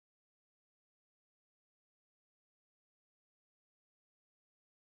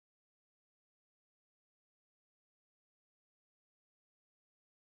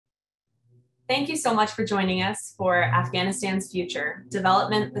Thank you so much for joining us for Afghanistan's Future,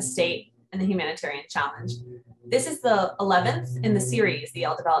 Development, the State, and the Humanitarian Challenge. This is the 11th in the series, the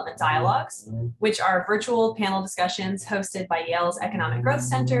Yale Development Dialogues, which are virtual panel discussions hosted by Yale's Economic Growth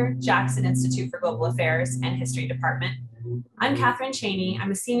Center, Jackson Institute for Global Affairs, and History Department. I'm Cheney.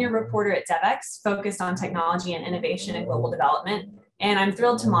 I'm a senior reporter at DevEx, focused on technology and innovation and global development, and I'm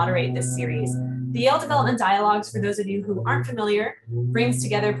thrilled to moderate this series. The Yale Development Dialogues, for those of you who aren't familiar, brings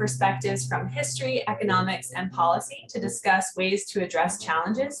together perspectives from history, economics, and policy to discuss ways to address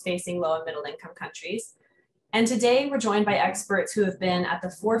challenges facing low and middle income countries. And today we're joined by experts who have been at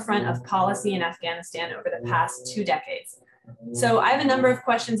the forefront of policy in Afghanistan over the past 2 decades. So I have a number of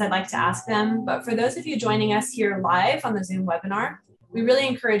questions I'd like to ask them, but for those of you joining us here live on the Zoom webinar, we really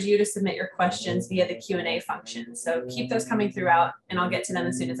encourage you to submit your questions via the Q&A function. So keep those coming throughout and I'll get to them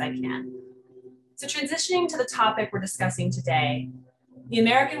as soon as I can. So transitioning to the topic we're discussing today, the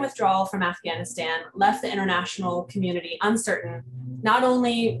American withdrawal from Afghanistan left the international community uncertain, not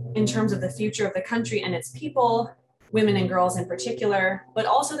only in terms of the future of the country and its people, women and girls in particular, but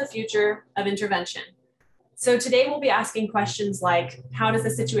also the future of intervention. So today we'll be asking questions like, how does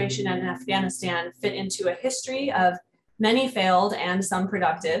the situation in Afghanistan fit into a history of many failed and some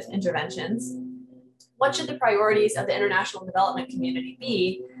productive interventions? What should the priorities of the international development community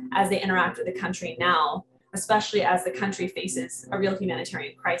be as they interact with the country now, especially as the country faces a real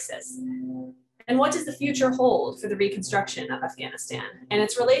humanitarian crisis? And what does the future hold for the reconstruction of Afghanistan and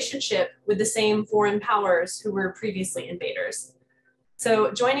its relationship with the same foreign powers who were previously invaders?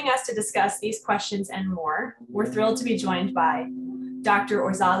 So joining us to discuss these questions and more, we're thrilled to be joined by Dr.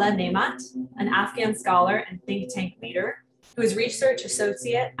 Orzala Nemat, an Afghan scholar and think tank leader, who is research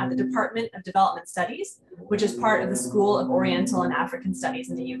associate at the Department of Development Studies, which is part of the School of Oriental and African Studies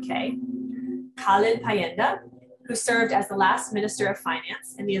in the UK. Khalid Payenda, who served as the last Minister of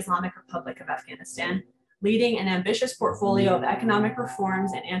Finance in the Islamic Republic of Afghanistan, leading an ambitious portfolio of economic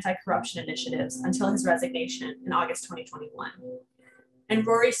reforms and anti-corruption initiatives until his resignation in August 2021. And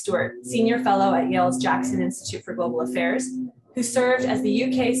Rory Stewart, Senior Fellow at Yale's Jackson Institute for Global Affairs, who served as the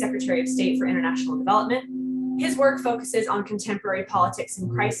UK Secretary of State for International Development. His work focuses on contemporary politics in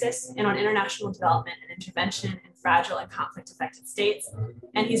crisis and on international development and intervention in fragile and conflict-affected states,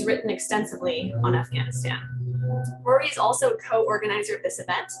 and he's written extensively on Afghanistan. Rory is also a co-organizer of this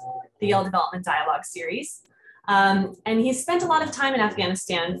event, the Yale Development Dialogue series, and he's spent a lot of time in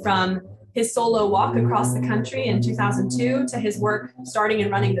Afghanistan, from his solo walk across the country in 2002 to his work starting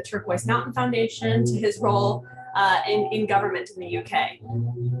and running the Turquoise Mountain Foundation to his role in government in the UK.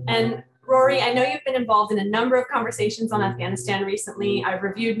 And Rory, I know you've been involved in a number of conversations on Afghanistan recently. I've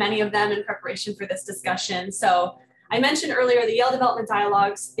reviewed many of them in preparation for this discussion. So I mentioned earlier, the Yale Development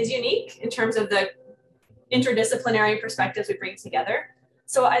Dialogues is unique in terms of the interdisciplinary perspectives we bring together.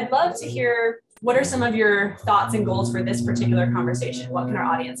 So I'd love to hear, what are some of your thoughts and goals for this particular conversation? What can our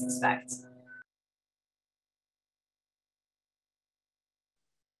audience expect?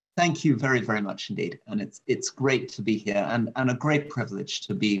 Thank you very, very much indeed. And it's great to be here and a great privilege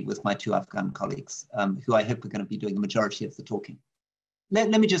to be with my 2 Afghan colleagues, who I hope are going to be doing the majority of the talking.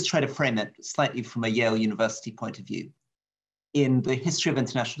 Let me just try to frame it slightly from a Yale University point of view in the history of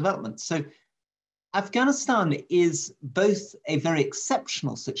international development. So Afghanistan is both a very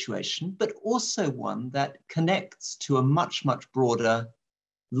exceptional situation, but also one that connects to a much, much broader,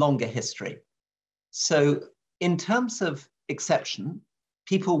 longer history. So in terms of exception,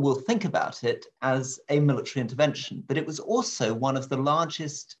 people will think about it as a military intervention, but it was also one of the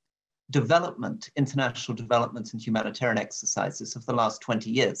largest international development and humanitarian exercises of the last 20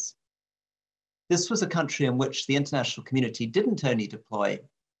 years. This was a country in which the international community didn't only deploy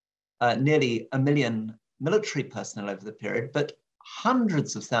nearly 1 million military personnel over the period, but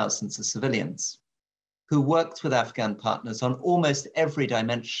hundreds of thousands of civilians who worked with Afghan partners on almost every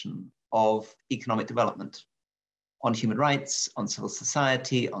dimension of economic development, on human rights, on civil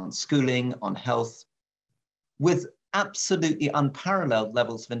society, on schooling, on health, with absolutely unparalleled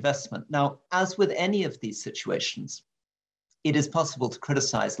levels of investment. Now, as with any of these situations, it is possible to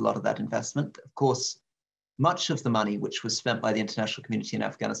criticize a lot of that investment. Of course, much of the money which was spent by the international community in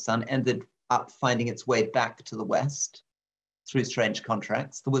Afghanistan ended up finding its way back to the West through strange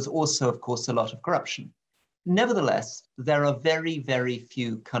contracts. There was also, of course, a lot of corruption. Nevertheless, there are very, very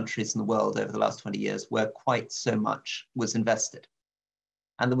few countries in the world over the last 20 years where quite so much was invested.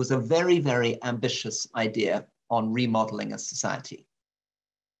 And there was a very, very ambitious idea on remodeling a society.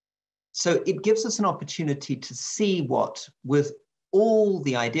 So it gives us an opportunity to see what, with all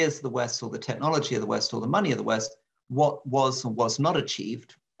the ideas of the West, or the technology of the West, or the money of the West, what was and was not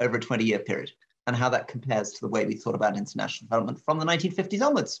achieved over a 20-year period, and how that compares to the way we thought about international development from the 1950s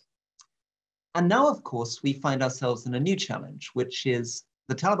onwards. And now, of course, we find ourselves in a new challenge, which is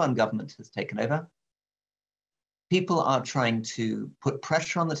the Taliban government has taken over. People are trying to put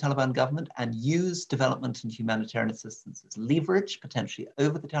pressure on the Taliban government and use development and humanitarian assistance as leverage, potentially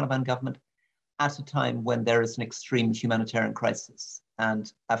over the Taliban government, at a time when there is an extreme humanitarian crisis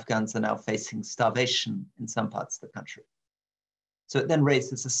and Afghans are now facing starvation in some parts of the country. So it then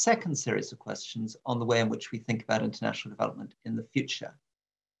raises a second series of questions on the way in which we think about international development in the future.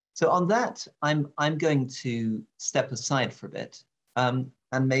 So on that, I'm going to step aside for a bit and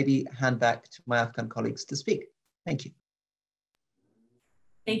maybe hand back to my Afghan colleagues to speak. Thank you.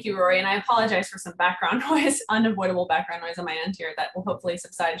 Thank you, Rory. And I apologize for some background noise, unavoidable background noise on my end here that will hopefully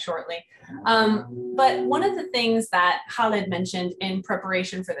subside shortly. But one of the things that Khalid mentioned in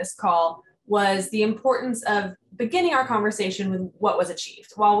preparation for this call was the importance of beginning our conversation with what was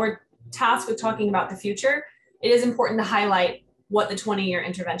achieved. While we're tasked with talking about the future, it is important to highlight what the 20-year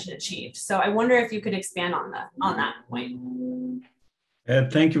intervention achieved. So I wonder if you could expand on that point.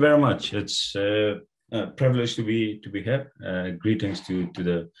 Thank you very much. It's a privilege to be here. Greetings to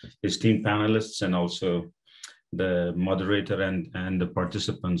the esteemed panelists and also the moderator and the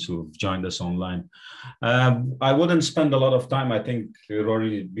participants who've joined us online. I wouldn't spend a lot of time. I think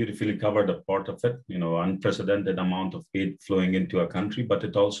Rory beautifully covered a part of it, unprecedented amount of aid flowing into a country, but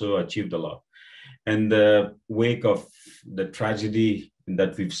it also achieved a lot. In the wake of the tragedy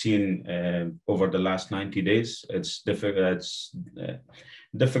that we've seen over the last 90 days, it's difficult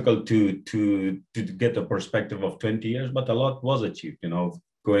to get a perspective of 20 years, but a lot was achieved,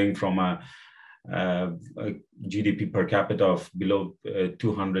 going from a GDP per capita of below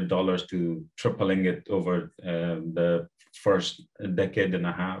 $200 to tripling it over the first decade and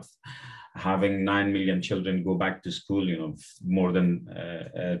a half, having 9 million children go back to school, more than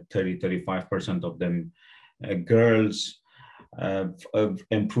 35% of them girls,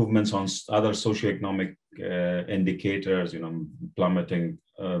 improvements on other socioeconomic indicators, plummeting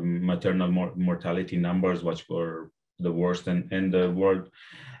maternal mortality numbers, which were the worst in the world,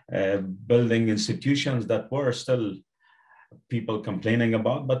 building institutions that were still people complaining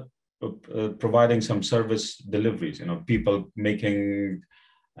about, but providing some service deliveries, people making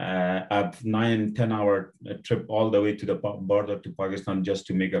a 9-10 hour trip all the way to the border to Pakistan just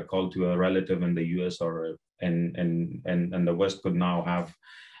to make a call to a relative in the US or in the West could now have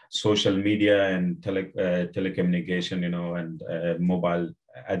social media and telecommunication, and mobile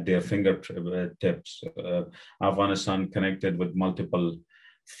at their fingertips. Afghanistan connected with multiple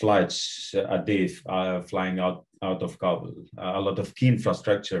flights a day flying out of Kabul. A lot of key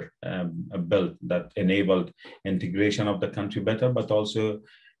infrastructure built that enabled integration of the country better, but also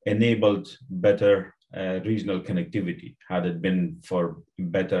enabled better regional connectivity. Had it been for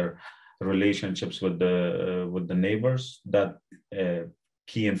better relationships with the neighbors, that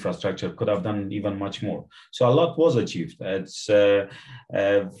key infrastructure could have done even much more. So a lot was achieved. It's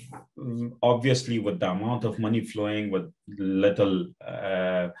obviously with the amount of money flowing, with little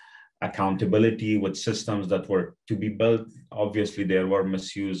accountability, with systems that were to be built, obviously there were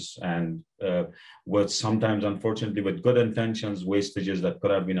misuse and with sometimes, unfortunately, with good intentions, wastages that could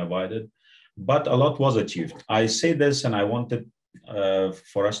have been avoided. But a lot was achieved. I say this, and I wanted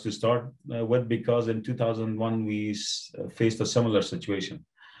for us to start with, because in 2001 we faced a similar situation.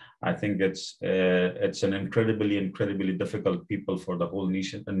 I think it's an incredibly difficult people for the whole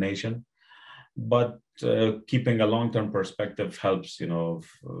nation. But keeping a long-term perspective helps,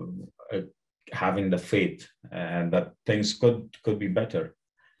 having the faith and that things could be better.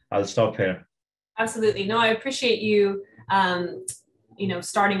 I'll stop here. Absolutely. No, I appreciate you,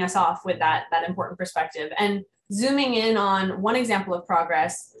 starting us off with that important perspective. And zooming in on one example of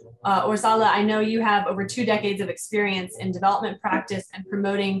progress, Orzala, I know you have over 2 decades of experience in development practice and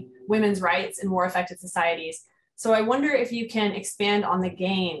promoting women's rights in war-affected societies. So I wonder if you can expand on the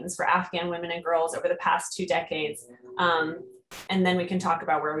gains for Afghan women and girls over the past 2 decades, and then we can talk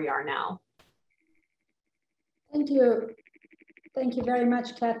about where we are now. Thank you. Thank you very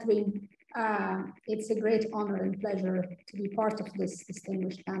much, Catherine. It's a great honor and pleasure to be part of this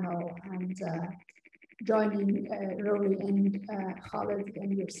distinguished panel and joining Rory and Khalid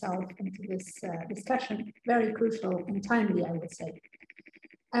and yourself into this discussion. Very crucial and timely, I would say.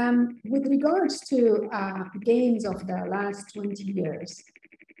 With regards to gains of the last 20 years,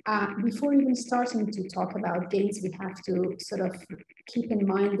 before even starting to talk about gains, we have to sort of keep in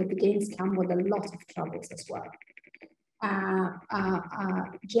mind that the gains come with a lot of troubles as well.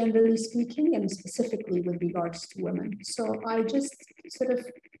 Generally speaking, and specifically with regards to women. So I just sort of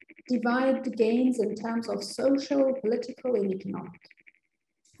divide the gains in terms of social, political, and economic.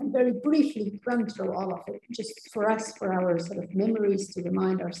 and very briefly run through all of it, just for us, for our sort of memories, to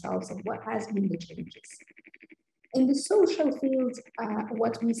remind ourselves of what has been the changes. In the social field,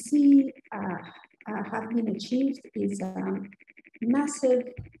 what we see have been achieved is massive,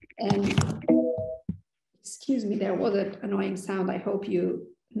 and excuse me, there was an annoying sound. I hope you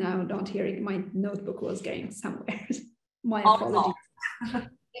now don't hear it. My notebook was going somewhere. My apologies.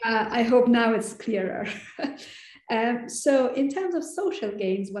 I hope now it's clearer. So in terms of social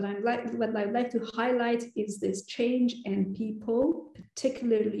gains, what I'd like to highlight is this change in people,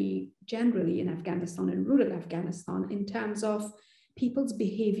 particularly generally in Afghanistan and rural Afghanistan, in terms of people's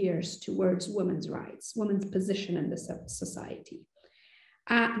behaviors towards women's rights, women's position in the society.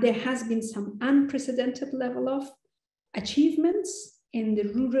 There has been some unprecedented level of achievements in the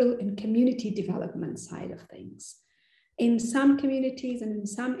rural and community development side of things. In some communities and in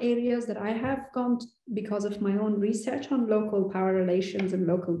some areas that I have gone to, because of my own research on local power relations and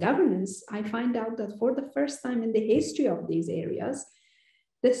local governance, I find out that for the first time in the history of these areas,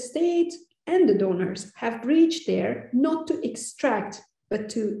 the state and the donors have reached there not to extract, but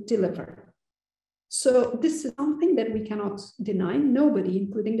to deliver. So this is something that we cannot deny. Nobody,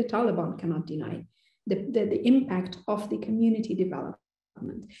 including the Taliban, cannot deny the impact of the community development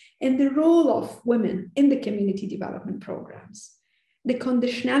and the role of women in the community development programs. The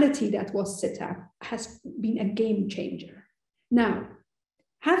conditionality that was set up has been a game changer. Now,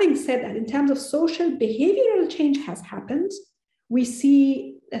 having said that, in terms of social behavioral change has happened, we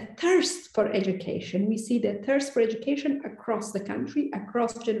see a thirst for education. We see the thirst for education across the country,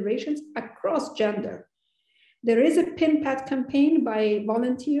 across generations, across gender. There is a pin pad campaign by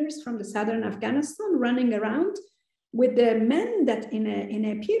volunteers from the southern Afghanistan running around with the men that in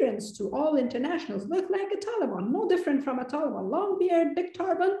appearance to all internationals look like a Taliban, no different from a Taliban, long beard, big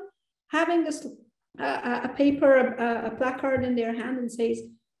turban, having a paper, a placard in their hand and says,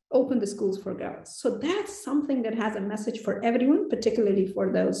 open the schools for girls. So that's something that has a message for everyone, particularly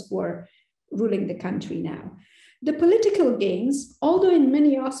for those who are ruling the country now. The political gains, although in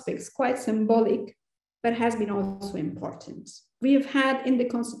many aspects quite symbolic, but has been also important. We have had in the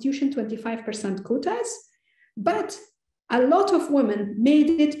constitution 25% quotas, but a lot of women made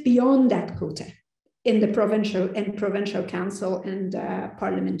it beyond that quota in the provincial council and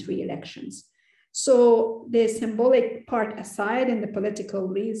parliamentary elections. So the symbolic part aside, in the political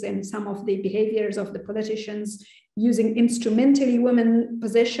reason, some of the behaviors of the politicians using instrumentally women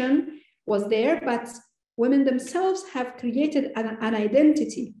position was there, but women themselves have created an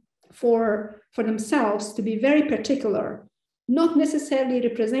identity for themselves to be very particular, not necessarily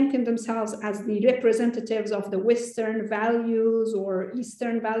representing themselves as the representatives of the Western values or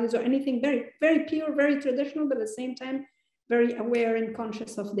Eastern values or anything, very, very pure, very traditional, but at the same time, very aware and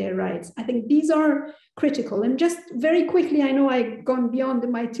conscious of their rights. I think these are critical. And just very quickly, I know I've gone beyond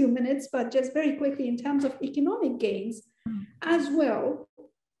my 2 minutes, but just very quickly in terms of economic gains as well,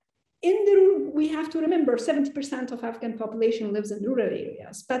 we have to remember 70% of Afghan population lives in rural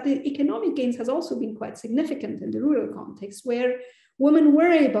areas, but the economic gains has also been quite significant in the rural context where women were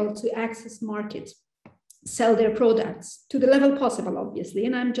able to access markets, sell their products to the level possible, obviously.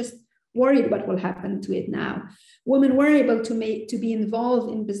 And I'm just worried what will happen to it now. Women were able to be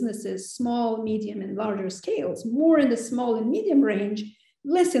involved in businesses, small, medium, and larger scales, more in the small and medium range,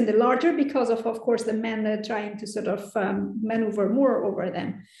 less in the larger because of course, the men are trying to sort of maneuver more over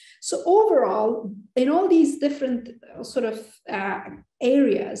them. So overall, in all these different sort of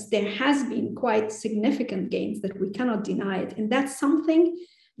areas, there has been quite significant gains that we cannot deny it. And that's something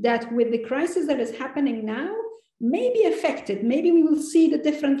that with the crisis that is happening now, may be affected. Maybe we will see the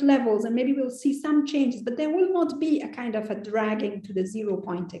different levels and maybe we'll see some changes, but there will not be a kind of a dragging to the 0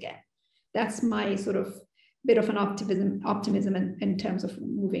 point again. That's my sort of bit of an optimism in terms of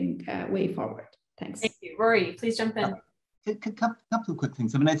moving way forward. Thanks. Thank you. Rory, please jump in. A couple of quick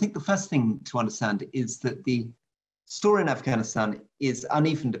things. I mean, I think the first thing to understand is that the story in Afghanistan is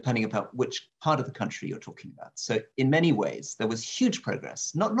uneven depending upon which part of the country you're talking about. So in many ways, there was huge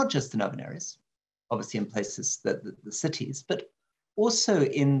progress, not just in urban areas, obviously in places, the cities, but also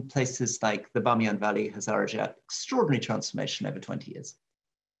in places like the Bamiyan Valley, Hazarajat, extraordinary transformation over 20 years.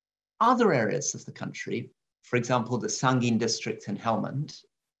 Other areas of the country, for example, the Sangin district in Helmand,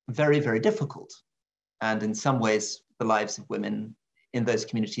 very, very difficult. And in some ways, the lives of women in those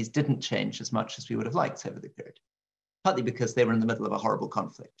communities didn't change as much as we would have liked over the period, partly because they were in the middle of a horrible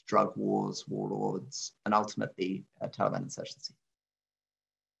conflict, drug wars, warlords, and ultimately Taliban insurgency.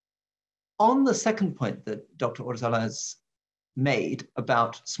 On the second point that Dr. Orzala has made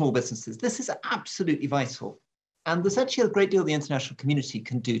about small businesses, this is absolutely vital. And there's actually a great deal the international community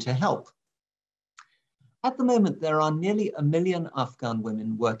can do to help. At the moment, there are nearly 1 million Afghan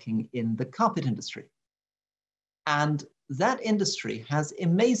women working in the carpet industry. And that industry has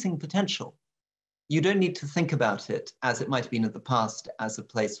amazing potential. You don't need to think about it as it might have been in the past as a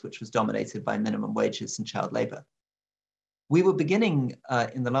place which was dominated by minimum wages and child labor. We were beginning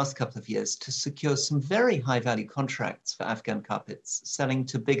in the last couple of years to secure some very high value contracts for Afghan carpets, selling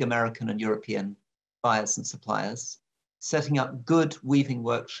to big American and European buyers and suppliers, setting up good weaving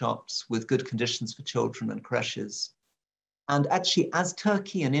workshops with good conditions for children and creches. And actually, as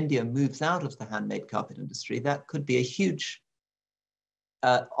Turkey and India moves out of the handmade carpet industry, that could be a huge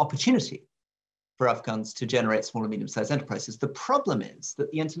opportunity for Afghans to generate small and medium-sized enterprises. The problem is that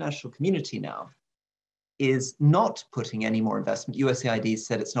the international community now is not putting any more investment. USAID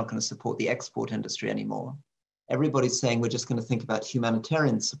said it's not going to support the export industry anymore. Everybody's saying we're just going to think about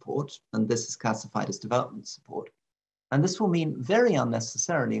humanitarian support, and this is classified as development support. And this will mean very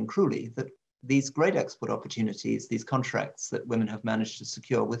unnecessarily and cruelly that these great export opportunities, these contracts that women have managed to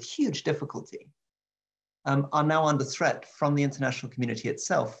secure with huge difficulty, are now under threat from the international community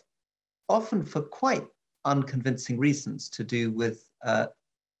itself, often for quite unconvincing reasons to do with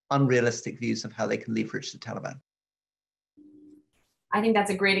unrealistic views of how they can leverage the Taliban. I think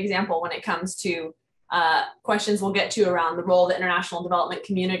that's a great example when it comes to questions we'll get to around the role of the international development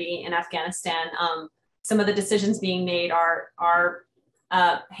community in Afghanistan. Some of the decisions being made are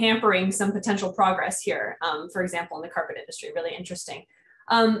hampering some potential progress here, for example, in the carpet industry. Really interesting.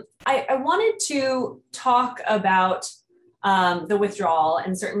 I wanted to talk about the withdrawal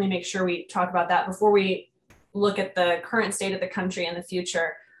and certainly make sure we talk about that before we look at the current state of the country and the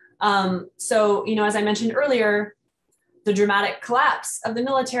future. So, as I mentioned earlier, the dramatic collapse of the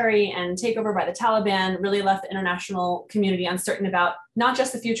military and takeover by the Taliban really left the international community uncertain about not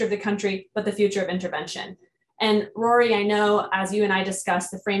just the future of the country, but the future of intervention. And Rory, I know as you and I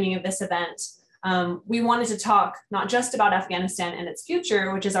discussed the framing of this event, we wanted to talk not just about Afghanistan and its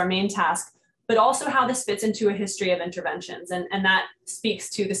future, which is our main task, but also how this fits into a history of interventions. And that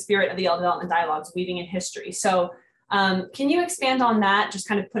speaks to the spirit of the Yale Development Dialogues, weaving in history. So can you expand on that, just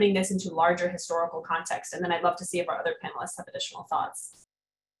kind of putting this into larger historical context? And then I'd love to see if our other panelists have additional thoughts.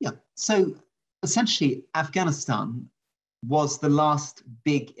 Yeah, so essentially Afghanistan was the last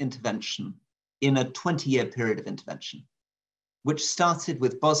big intervention in a 20-year period of intervention, which started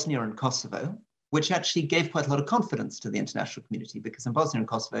with Bosnia and Kosovo, which actually gave quite a lot of confidence to the international community, because in Bosnia and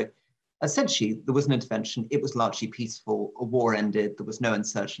Kosovo, essentially there was an intervention, it was largely peaceful, a war ended, there was no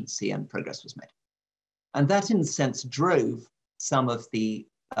insurgency and progress was made. And that in a sense drove some of the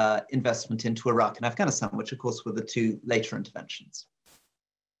investment into Iraq and Afghanistan, which of course were the two later interventions.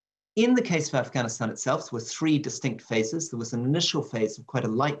 In the case of Afghanistan itself, there were three distinct phases. There was an initial phase of quite a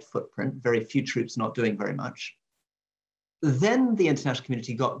light footprint, very few troops not doing very much. Then the international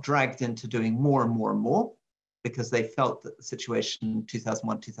community got dragged into doing more and more and more because they felt that the situation in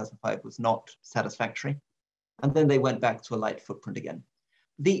 2001, 2005 was not satisfactory. And then they went back to a light footprint again.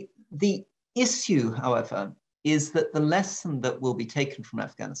 The issue, however, is that the lesson that will be taken from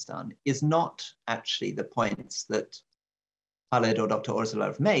Afghanistan is not actually the points that Khalid or Dr. Orzala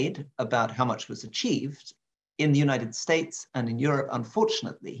have made about how much was achieved. In the United States and in Europe,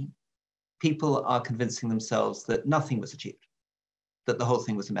 unfortunately, people are convincing themselves that nothing was achieved, that the whole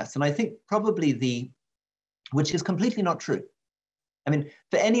thing was a mess. And I think probably which is completely not true. I mean,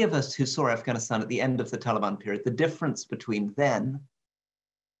 for any of us who saw Afghanistan at the end of the Taliban period, the difference between then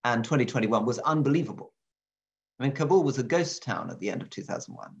and 2021 was unbelievable. I mean, Kabul was a ghost town at the end of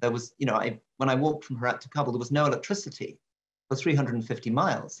 2001. There was, when I walked from Herat to Kabul, there was no electricity for 350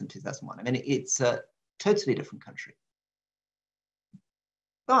 miles in 2001. I mean, it's a totally different country.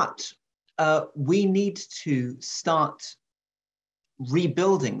 But we need to start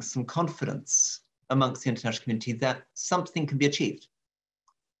rebuilding some confidence amongst the international community that something can be achieved.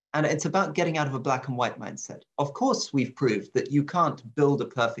 And it's about getting out of a black and white mindset. Of course, we've proved that you can't build a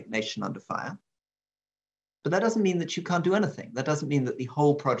perfect nation under fire, but that doesn't mean that you can't do anything. That doesn't mean that the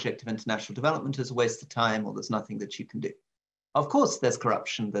whole project of international development is a waste of time or there's nothing that you can do. Of course, there's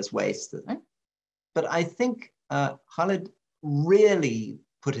corruption, there's waste, right? But I think Khalid really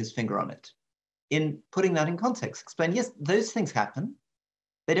put his finger on it in putting that in context, explain, yes, those things happen.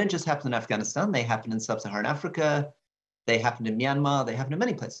 They don't just happen in Afghanistan, they happen in sub-Saharan Africa, they happen in Myanmar, they happen in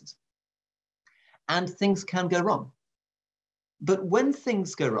many places. And things can go wrong. But when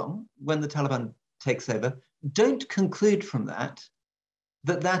things go wrong, when the Taliban takes over, don't conclude from that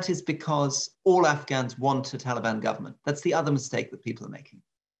that is because all Afghans want a Taliban government. That's the other mistake that people are making.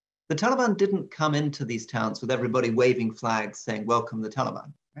 The Taliban didn't come into these towns with everybody waving flags saying, welcome the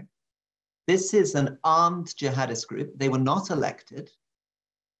Taliban. Right? This is an armed jihadist group. They were not elected.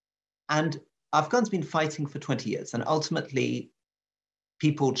 And Afghans been fighting for 20 years, and ultimately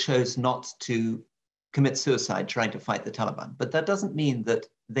people chose not to commit suicide trying to fight the Taliban. But that doesn't mean that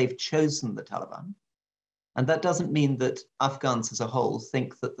they've chosen the Taliban. And that doesn't mean that Afghans as a whole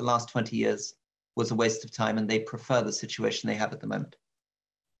think that the last 20 years was a waste of time and they prefer the situation they have at the moment.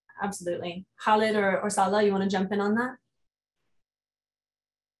 Absolutely. Khalid or Orzala, you want to jump in on that?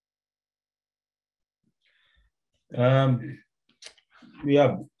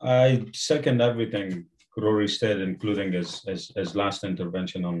 Yeah, I second everything Rory said, including his last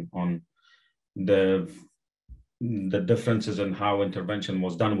intervention on the differences in how intervention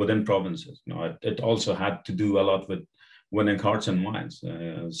was done within provinces. You know, it also had to do a lot with winning hearts and minds.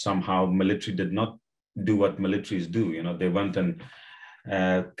 Somehow military did not do what militaries do. You know, they went and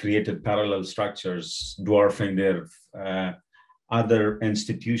created parallel structures, dwarfing their other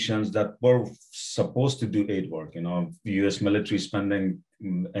institutions that were supposed to do aid work. You know, the US military spending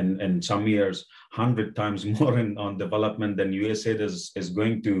in some years 100 times more on development than USAID is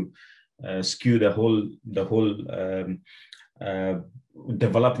going to skew the whole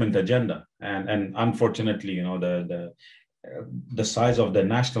development agenda. And unfortunately, you know, the size of the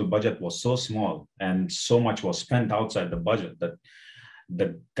national budget was so small and so much was spent outside the budget that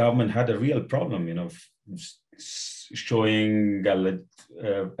the government had a real problem, you know, showing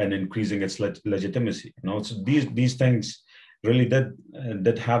and increasing its legitimacy. You know, so these things really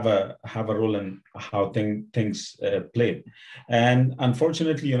did have a role in how things played. And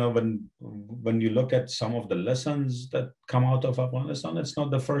unfortunately, you know, when you look at some of the lessons that come out of Afghanistan, it's not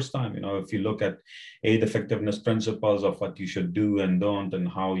the first time. You know, if you look at aid effectiveness principles of what you should do and don't, and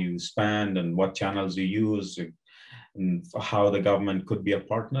how you spend and what channels you use, and how the government could be a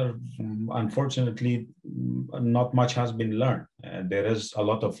partner, unfortunately, not much has been learned. There is a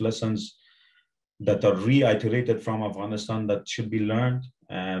lot of lessons that are reiterated from Afghanistan that should be learned,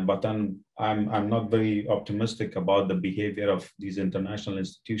 but then I'm not very optimistic about the behavior of these international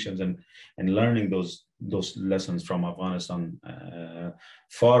institutions and learning those lessons from Afghanistan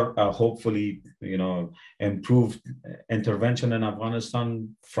for hopefully, you know, improved intervention in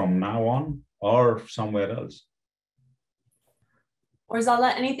Afghanistan from now on or somewhere else.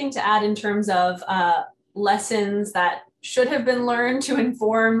 Orzala, anything to add in terms of lessons that should have been learned to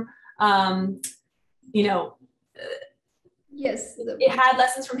inform, you know, yes, it had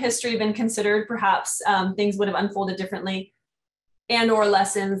lessons from history been considered, perhaps things would have unfolded differently, and or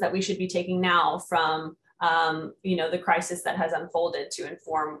lessons that we should be taking now from, you know, the crisis that has unfolded to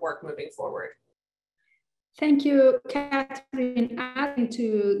inform work moving forward. Thank you, Catherine. Adding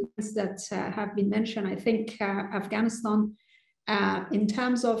to things that have been mentioned, I think Afghanistan, in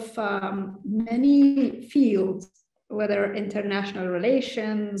terms of many fields, whether international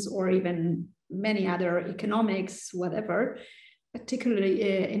relations or even many other economics, whatever, particularly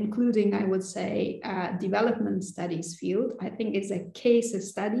including, I would say, development studies field, I think is a case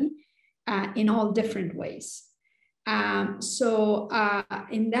study in all different ways. So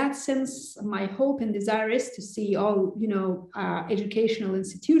in that sense, my hope and desire is to see all, you know, educational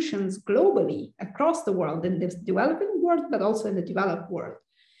institutions globally across the world, in the developing world, but also in the developed world.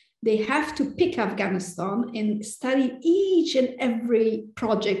 They have to pick Afghanistan and study each and every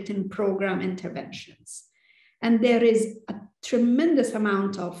project and program interventions. And there is a tremendous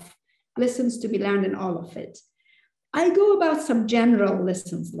amount of lessons to be learned in all of it. I go about some general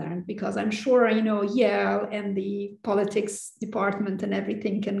lessons learned because I'm sure, you know, Yale and the politics department and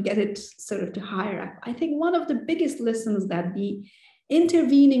everything can get it sort of to higher up. I think one of the biggest lessons that the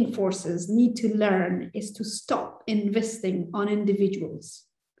intervening forces need to learn is to stop investing on individuals.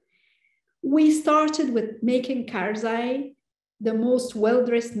 We started with making Karzai the most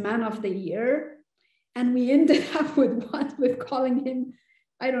well-dressed man of the year, and we ended up with calling him,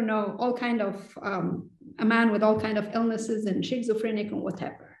 I don't know, all kind of a man with all kind of illnesses and schizophrenic and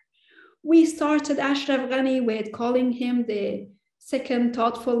whatever. We started Ashraf Ghani with calling him the second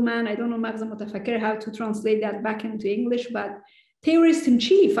thoughtful man. I don't know how to translate that back into English, but terrorist in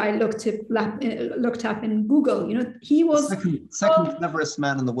chief. I looked up in Google. You know, he was second cleverest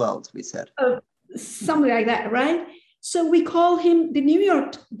man in the world. We said something like that, right? So we call him the New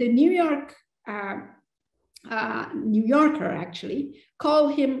Yorker actually call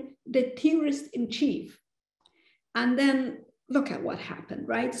him the terrorist in chief. And then look at what happened,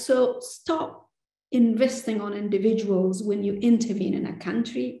 right? So stop investing on individuals when you intervene in a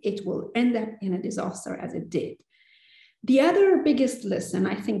country. It will end up in a disaster as it did. The other biggest lesson,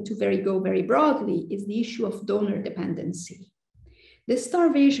 I think, to go very broadly, is the issue of donor dependency. The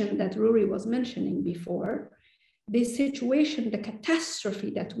starvation that Rory was mentioning before, the situation, the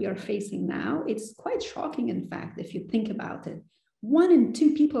catastrophe that we are facing now, it's quite shocking, in fact, if you think about it. 1 in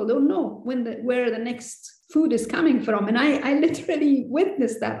 2 people don't know where the next food is coming from. And I literally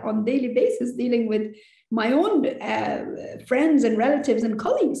witness that on a daily basis, dealing with my own friends and relatives and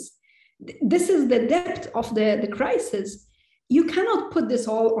colleagues. This is the depth of the crisis. You cannot put this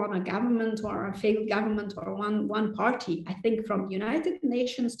all on a government or a failed government or one party. I think from United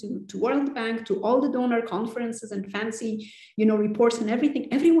Nations to World Bank to all the donor conferences and fancy, reports and everything,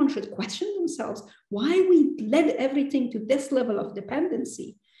 everyone should question themselves why we led everything to this level of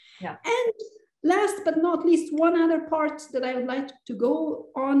dependency. Yeah. And last but not least, one other part that I would like to go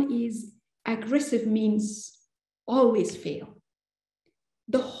on is aggressive means always fail.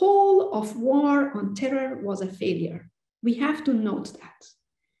 The whole of war on terror was a failure. We have to note that.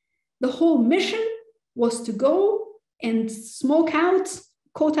 The whole mission was to go and smoke out,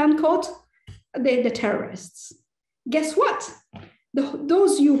 quote unquote, the terrorists. Guess what?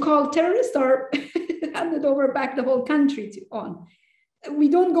 Those you call terrorists are handed over back the whole country on. We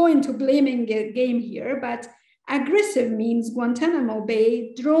don't go into blaming a game here, but aggressive means Guantanamo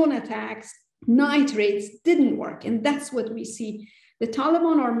Bay, drone attacks, night raids didn't work. And that's what we see. The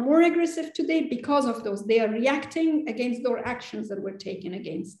Taliban are more aggressive today because of those. They are reacting against their actions that were taken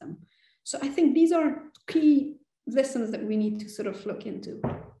against them. So I think these are key lessons that we need to sort of look into.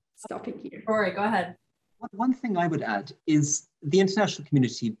 Stopping here. Rory, go ahead. One thing I would add is the international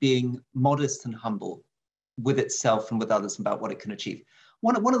community being modest and humble with itself and with others about what it can achieve.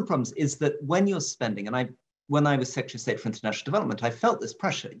 One of the problems is that when you're spending, and when I was Secretary of State for International Development, I felt this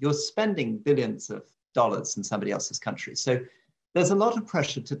pressure. You're spending billions of dollars in somebody else's country. So there's a lot of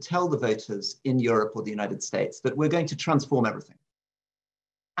pressure to tell the voters in Europe or the United States that we're going to transform everything.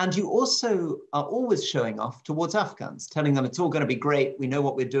 And you also are always showing off towards Afghans, telling them it's all going to be great. We know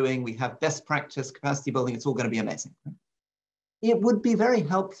what we're doing. We have best practice, capacity building. It's all going to be amazing. It would be very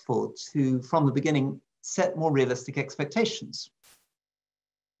helpful to, from the beginning, set more realistic expectations.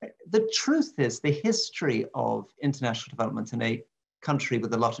 The truth is the history of international development in a country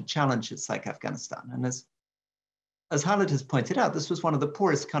with a lot of challenges like Afghanistan. And as Khalid has pointed out, this was one of the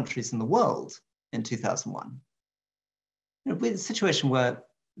poorest countries in the world in 2001. With a situation where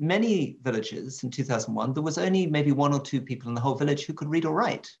many villages in 2001, there was only maybe 1 or 2 people in the whole village who could read or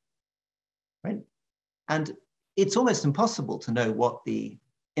write, right? And it's almost impossible to know what the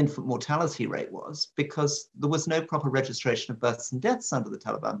infant mortality rate was because there was no proper registration of births and deaths under the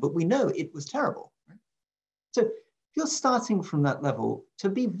Taliban, but we know it was terrible. Right? So if you're starting from that level, to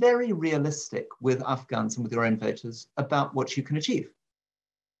be very realistic with Afghans and with your own voters about what you can achieve.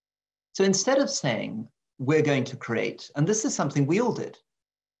 So instead of saying, we're going to create, and this is something we all did,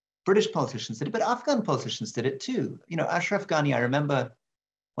 British politicians did it, but Afghan politicians did it too. Ashraf Ghani, I remember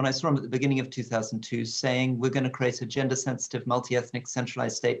when I saw him at the beginning of 2002 saying, we're going to create a gender-sensitive, multi-ethnic,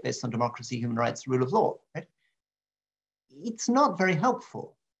 centralized state based on democracy, human rights, rule of law, right? It's not very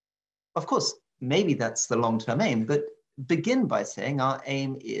helpful. Of course, maybe that's the long-term aim, but begin by saying our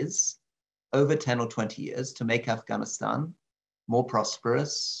aim is over 10 or 20 years to make Afghanistan more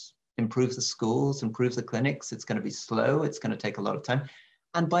prosperous, improve the schools, improve the clinics. It's going to be slow. It's going to take a lot of time.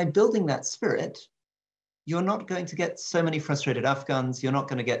 And by building that spirit, you're not going to get so many frustrated Afghans. You're not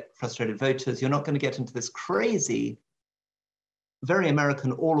going to get frustrated voters. You're not going to get into this crazy, very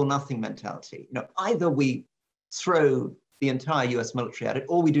American all or nothing mentality. Either we throw the entire US military at it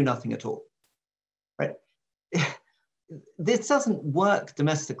or we do nothing at all, right? This doesn't work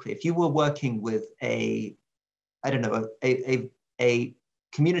domestically. If you were working with a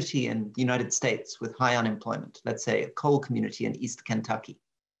community in the United States with high unemployment, let's say a coal community in East Kentucky,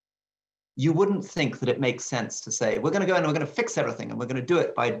 you wouldn't think that it makes sense to say, we're going to go and we're going to fix everything and we're going to do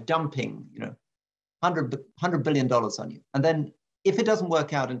it by dumping, $100 billion on you. And then if it doesn't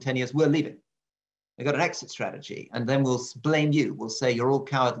work out in 10 years, we're leaving. We've got an exit strategy and then we'll blame you. We'll say you're all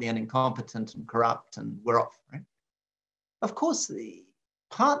cowardly and incompetent and corrupt and we're off, right? Of course, the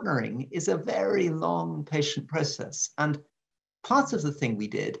partnering is a very long, patient process. And part of the thing we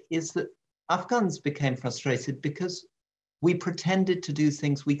did is that Afghans became frustrated because we pretended to do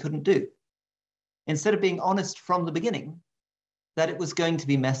things we couldn't do. Instead of being honest from the beginning, that it was going to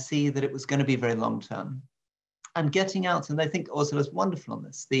be messy, that it was going to be very long-term. And getting out, and I think Orzala is wonderful on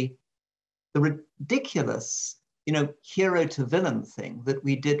this, the ridiculous, hero to villain thing that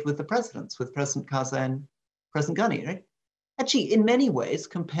we did with the presidents, with President Karzai and President Ghani, right? Actually, in many ways,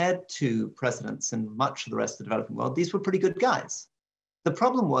 compared to presidents in much of the rest of the developing world, these were pretty good guys. The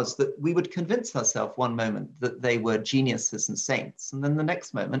problem was that we would convince ourselves one moment that they were geniuses and saints, and then the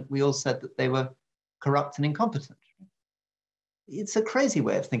next moment we all said that they were corrupt and incompetent. It's a crazy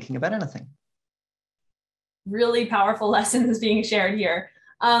way of thinking about anything. Really powerful lessons being shared here.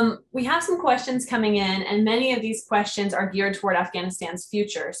 We have some questions coming in, and many of these questions are geared toward Afghanistan's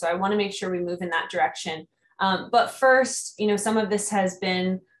future. So I want to make sure we move in that direction. But first, some of this has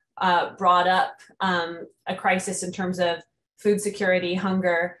been brought up, a crisis in terms of food security,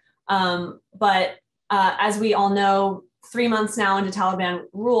 hunger. But as we all know, 3 months now into Taliban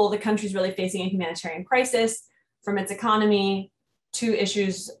rule, the country's really facing a humanitarian crisis, from its economy to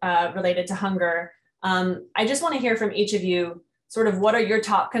issues related to hunger. I just want to hear from each of you sort of what are your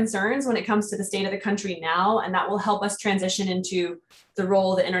top concerns when it comes to the state of the country now, and that will help us transition into the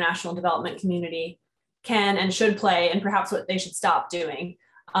role the international development community can and should play, and perhaps what they should stop doing.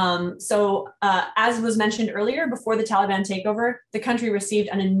 As was mentioned earlier, before the Taliban takeover, the country received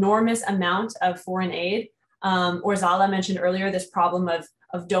an enormous amount of foreign aid. Orzala mentioned earlier this problem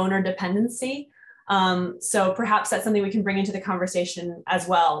of donor dependency. So perhaps that's something we can bring into the conversation as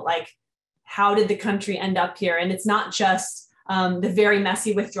well. Like, how did the country end up here? And it's not just the very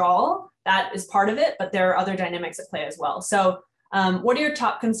messy withdrawal, that is part of it, but there are other dynamics at play as well. So what are your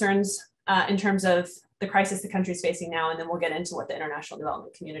top concerns in terms of the crisis the country is facing now? And then we'll get into what the international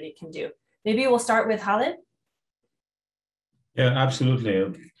development community can do. Maybe we'll start with Khalid. Yeah,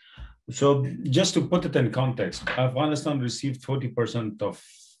 absolutely. So just to put it in context, Afghanistan received 40% of,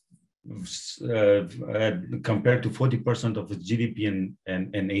 compared to 40% of its GDP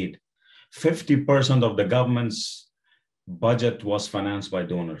in aid. 50% of the government's budget was financed by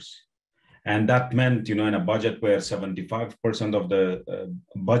donors. And that meant, in a budget where 75% of the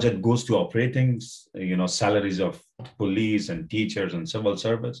budget goes to operating, salaries of police and teachers and civil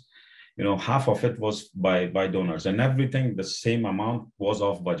service, half of it was by donors, and everything, the same amount was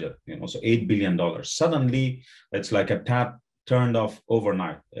off budget, so $8 billion. Suddenly, it's like a tap turned off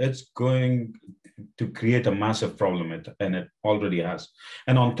overnight. It's going to create a massive problem, and it already has.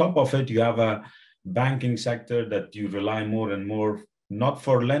 And on top of it, you have a banking sector that you rely more and more, not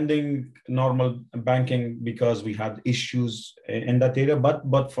for lending, normal banking, because we had issues in that area,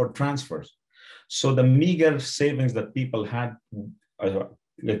 but for transfers. So the meager savings that people had,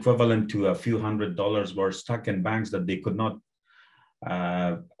 equivalent to a few $100s, were stuck in banks that they could not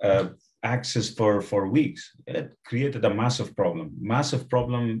access for weeks. It created a massive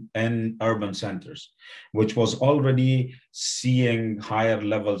problem in urban centers, which was already seeing higher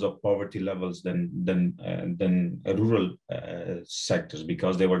levels of poverty levels than rural sectors,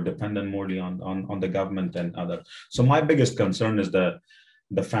 because they were dependent morely on the government and other. So my biggest concern is the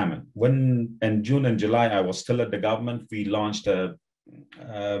famine. When in June and July, I was still at the government, we launched a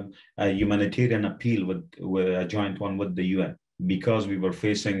humanitarian appeal with a joint one with the UN, because we were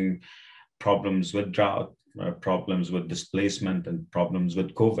facing problems with drought, problems with displacement, and problems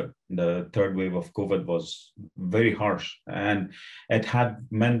with COVID. The third wave of COVID was very harsh, and it had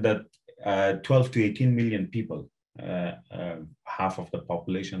meant that 12 to 18 million people, half of the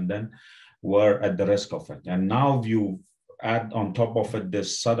population then, were at the risk of it. And now you add on top of it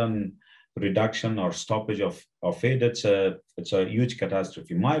this sudden reduction or stoppage of aid, it's a huge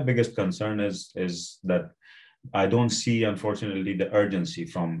catastrophe. My biggest concern is that I don't see, unfortunately, the urgency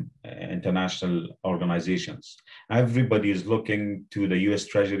from international organizations. Everybody is looking to the US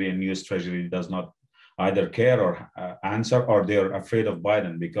Treasury, and US Treasury does not either care or answer, or they're afraid of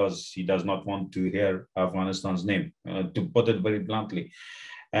Biden because he does not want to hear Afghanistan's name, to put it very bluntly.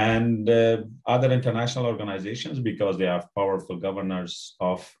 And other international organizations, because they have powerful governors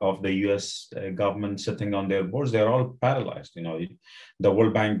of the US government sitting on their boards, they're all paralyzed. The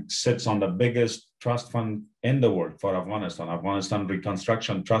World Bank sits on the biggest trust fund in the world for Afghanistan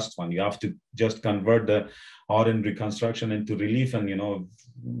Reconstruction Trust Fund. You have to just convert the in reconstruction into relief and,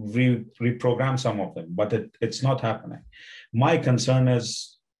 reprogram some of them, but it's not happening. My concern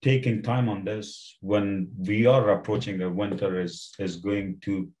is taking time on this when we are approaching the winter is going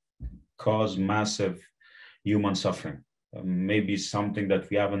to cause massive human suffering. Maybe something that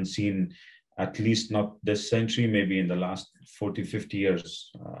we haven't seen, at least not this century, maybe in the last 40, 50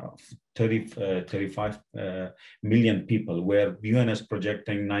 years, 35 million people, where UN is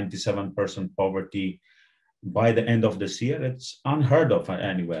projecting 97% poverty by the end of this year. It's unheard of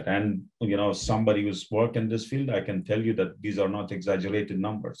anywhere. And, somebody who's worked in this field, I can tell you that these are not exaggerated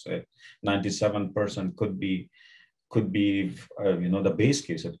numbers. 97% could be, the base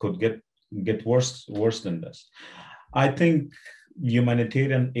case. It could get worse than this. I think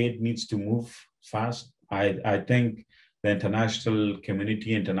humanitarian aid needs to move fast. I think the international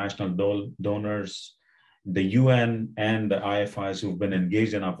community, international donors, the UN and the IFIs who've been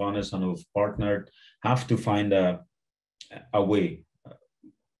engaged in Afghanistan, who've partnered, have to find a way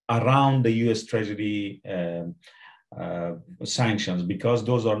around the US Treasury sanctions, because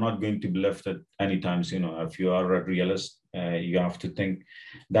those are not going to be lifted anytime soon. If you are a realist, You have to think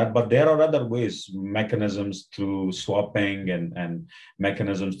that, but there are other ways, mechanisms through swapping and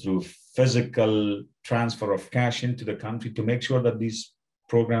mechanisms through physical transfer of cash into the country to make sure that these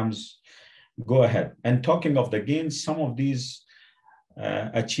programs go ahead. And talking of the gains, some of these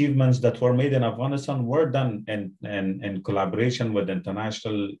achievements that were made in Afghanistan were done in collaboration with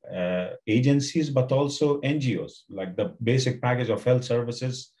international agencies, but also NGOs. Like the basic package of health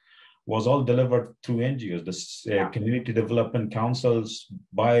services was all delivered through NGOs, the community development councils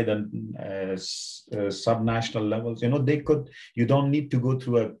by the subnational levels. You know, you don't need to go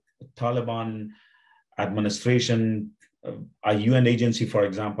through a Taliban administration. A UN agency, for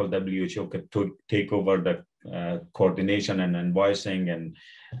example, WHO, could take over the coordination and invoicing and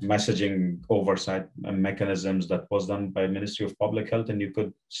messaging oversight mechanisms that was done by Ministry of Public Health, and you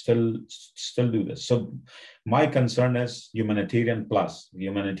could still do this. So my concern is humanitarian plus.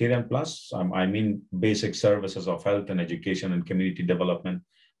 Humanitarian plus, I mean basic services of health and education and community development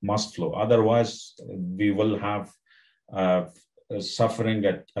must flow. Otherwise, we will have suffering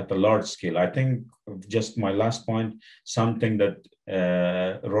at a large scale. I think just my last point, something that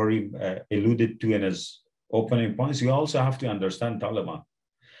Rory alluded to in his opening points, you also have to understand Taliban.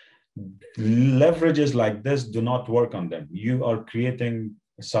 Leverages like this do not work on them. You are creating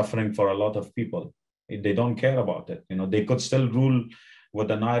suffering for a lot of people. They don't care about it. You know, they could still rule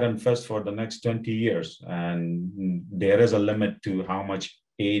with an iron fist for the next 20 years. And there is a limit to how much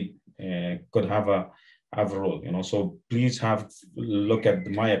aid could have a role, you know. So please look at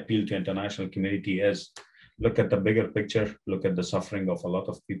my appeal to international community is look at the bigger picture, look at the suffering of a lot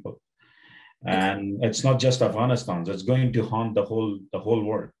of people. And it's not just Afghanistan, it's going to haunt the whole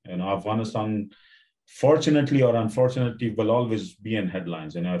world. You know, Afghanistan, fortunately or unfortunately, will always be in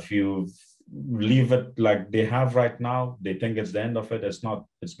headlines. You know, if you leave it like they have right now, they think it's the end of it. It's not.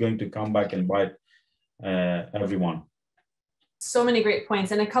 It's going to come back and bite everyone. So many great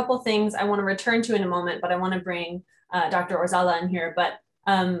points, and a couple things I want to return to in a moment, but I want to bring Dr. Orzala in here. But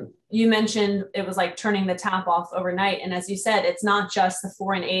you mentioned it was like turning the tap off overnight. And as you said, it's not just the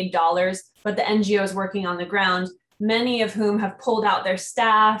foreign aid dollars, but the NGOs working on the ground, many of whom have pulled out their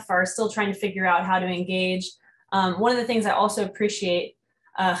staff, are still trying to figure out how to engage. One of the things I also appreciate,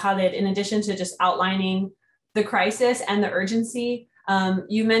 Khalid, in addition to just outlining the crisis and the urgency,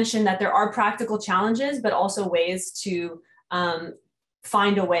 you mentioned that there are practical challenges, but also ways to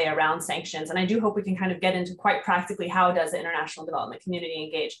find a way around sanctions. And I do hope we can kind of get into quite practically how does the international development community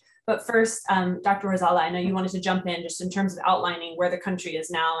engage. But first, Dr. Orzala, I know you wanted to jump in just in terms of outlining where the country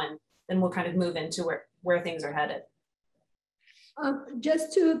is now, and then we'll kind of move into where things are headed.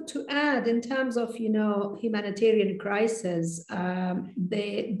 Just to add, in terms of, you know, humanitarian crisis,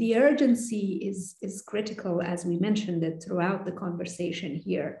 the urgency is critical, as we mentioned it throughout the conversation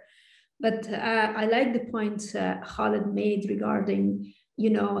here. But I like the point Khalid made regarding, you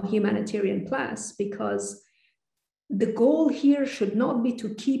know, humanitarian plus, because the goal here should not be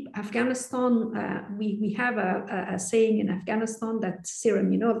to keep Afghanistan. We have a saying in Afghanistan that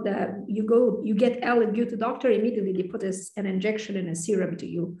serum, you know, that you get ill, you go to the doctor, immediately they put an injection in a serum to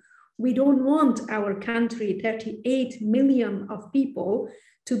you. We don't want our country, 38 million of people,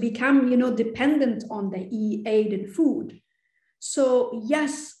 to become, you know, dependent on the aid and food. So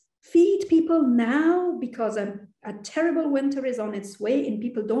yes, feed people now, because a terrible winter is on its way and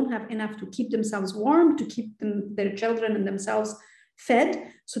people don't have enough to keep themselves warm, to keep their children and themselves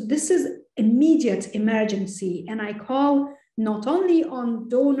fed. So this is immediate emergency. And I call not only on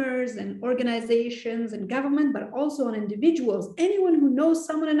donors and organizations and government, but also on individuals. Anyone who knows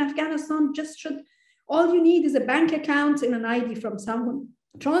someone in Afghanistan all you need is a bank account and an ID from someone.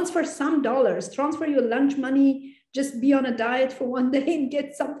 Transfer some dollars, transfer your lunch money, just be on a diet for one day and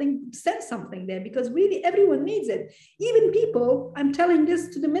get something, send something there, because really everyone needs it. Even people, I'm telling this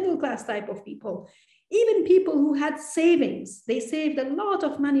to the middle class type of people, even people who had savings, they saved a lot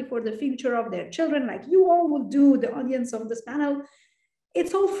of money for the future of their children, like you all will do, the audience of this panel,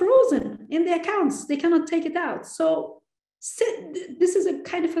 it's all frozen in the accounts. They cannot take it out. So this is a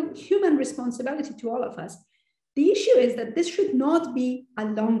kind of a human responsibility to all of us. The issue is that this should not be a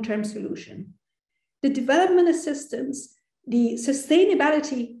long-term solution. The development assistance, the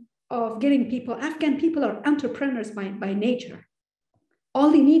sustainability of getting people, Afghan people are entrepreneurs by nature. All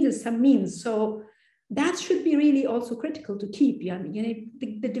they need is some means. So that should be really also critical to keep. You know,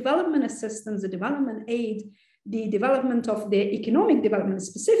 the development assistance, the development aid, the development of the economic development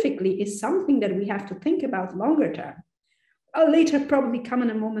specifically is something that we have to think about longer term. I'll later probably come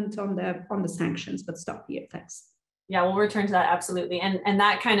in a moment on the sanctions, but stop here, thanks. Yeah, we'll return to that, absolutely. And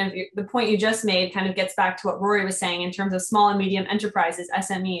that kind of, the point you just made kind of gets back to what Rory was saying in terms of small and medium enterprises,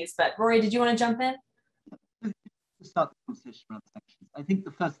 SMEs. But Rory, did you want to jump in? to start the conversation around sanctions, I think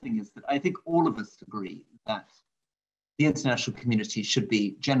the first thing is that I think all of us agree that the international community should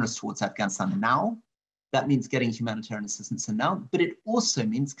be generous towards Afghanistan now. That means getting humanitarian assistance in now, but it also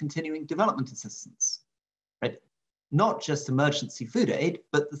means continuing development assistance, right? Not just emergency food aid,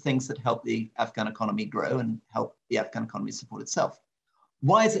 but the things that help the Afghan economy grow and help the Afghan economy support itself.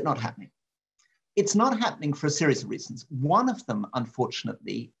 Why is it not happening? It's not happening for a series of reasons. One of them,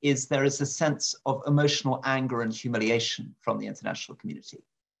 unfortunately, is there is a sense of emotional anger and humiliation from the international community.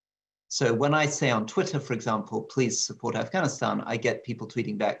 So when I say on Twitter, for example, please support Afghanistan, I get people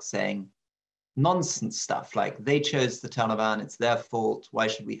tweeting back saying nonsense stuff like they chose the Taliban, it's their fault, why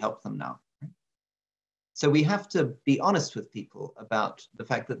should we help them now? So we have to be honest with people about the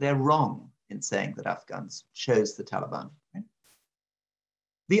fact that they're wrong in saying that Afghans chose the Taliban. Right?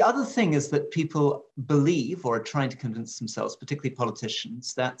 The other thing is that people believe or are trying to convince themselves, particularly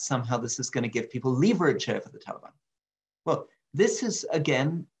politicians, that somehow this is going to give people leverage over the Taliban. Well, this is,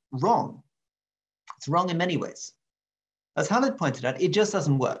 again, wrong. It's wrong in many ways. As Khalid pointed out, it just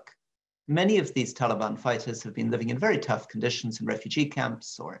doesn't work. Many of these Taliban fighters have been living in very tough conditions in refugee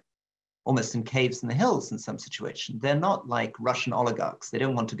camps or almost in caves in the hills in some situation. They're not like Russian oligarchs. They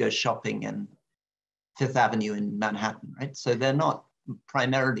don't want to go shopping in Fifth Avenue in Manhattan, right? So they're not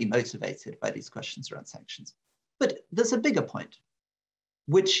primarily motivated by these questions around sanctions. But there's a bigger point,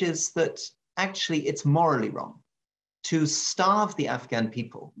 which is that actually it's morally wrong to starve the Afghan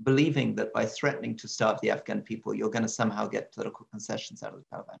people, believing that by threatening to starve the Afghan people, you're going to somehow get political concessions out of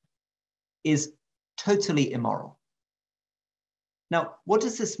the Taliban, is totally immoral. Now, what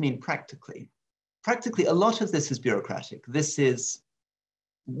does this mean practically? Practically, a lot of this is bureaucratic. This is,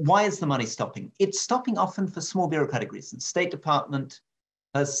 why is the money stopping? It's stopping often for small bureaucratic reasons. State Department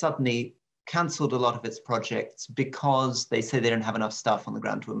has suddenly canceled a lot of its projects because they say they don't have enough staff on the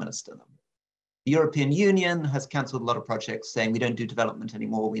ground to administer them. The European Union has canceled a lot of projects saying we don't do development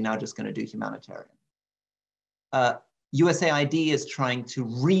anymore, we're now just going to do humanitarian. USAID is trying to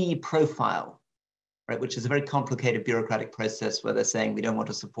re-profile, right, which is a very complicated bureaucratic process where they're saying we don't want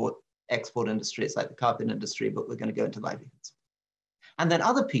to support export industries like the carpet industry, but we're going to go into livelihoods. And then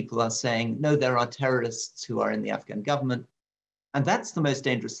other people are saying, no, there are terrorists who are in the Afghan government. And that's the most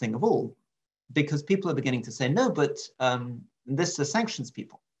dangerous thing of all, because people are beginning to say, no, but this is sanctions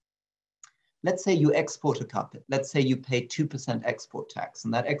people. Let's say you export a carpet. Let's say you pay 2% export tax,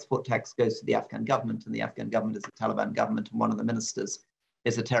 and that export tax goes to the Afghan government, and the Afghan government is a Taliban government, and one of the ministers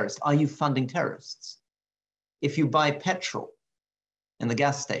is a terrorist. Are you funding terrorists? If you buy petrol in the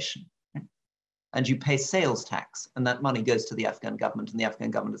gas station, right, and you pay sales tax, and that money goes to the Afghan government, and the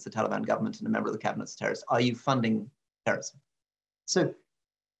Afghan government is the Taliban government, and a member of the cabinet is a terrorist, are you funding terrorism? So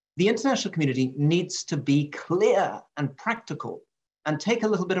the international community needs to be clear and practical and take a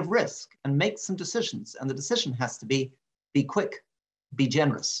little bit of risk and make some decisions. And the decision has to be quick, be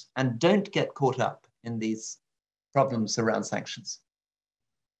generous, and don't get caught up in these problems around sanctions.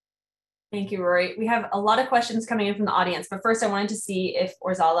 Thank you, Rory. We have a lot of questions coming in from the audience, but first I wanted to see if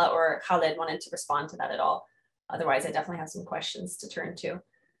Orzala or Khalid wanted to respond to that at all. Otherwise, I definitely have some questions to turn to.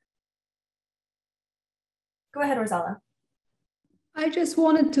 Go ahead, Orzala. I just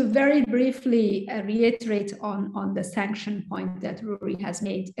wanted to very briefly reiterate on the sanction point that Rory has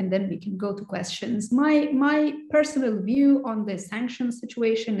made, and then we can go to questions. My personal view on the sanction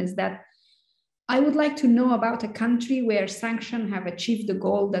situation is that I would like to know about a country where sanctions have achieved the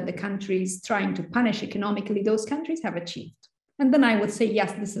goal that the country is trying to punish economically, those countries have achieved. And then I would say,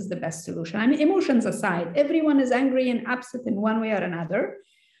 yes, this is the best solution. I mean, emotions aside, everyone is angry and upset in one way or another.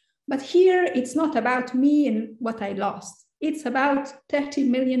 But here, it's not about me and what I lost. It's about 30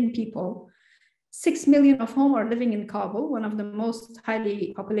 million people, 6 million of whom are living in Kabul, one of the most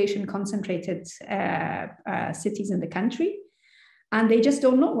highly population concentrated cities in the country. And they just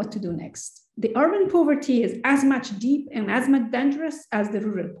don't know what to do next. The urban poverty is as much deep and as much dangerous as the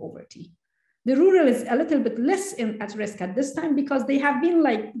rural poverty. The rural is a little bit less at risk at this time because they have been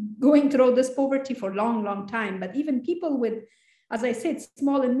like going through this poverty for a long, long time. But even people with, as I said,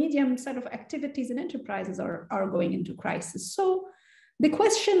 small and medium set of activities and enterprises are going into crisis. So the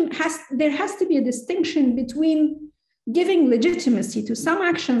question there has to be a distinction between giving legitimacy to some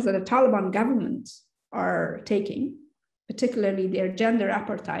actions that the Taliban government are taking, particularly their gender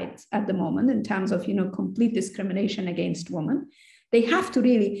apartheid at the moment in terms of, complete discrimination against women. They have to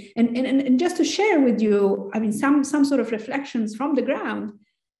really, and just to share with you, I mean, some sort of reflections from the ground.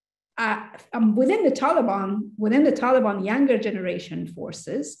 Within the Taliban younger generation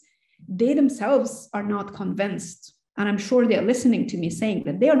forces, they themselves are not convinced. And I'm sure they're listening to me saying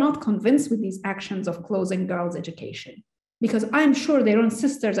that they are not convinced with these actions of closing girls' education, because I'm sure their own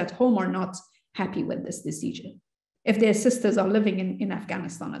sisters at home are not happy with this decision. if their sisters are living in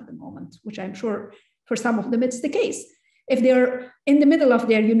Afghanistan at the moment, which I'm sure for some of them it's the case. If they're in the middle of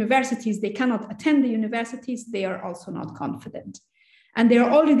their universities, they cannot attend the universities, they are also not confident. And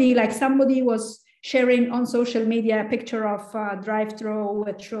they're already, like somebody was sharing on social media a picture of a drive-through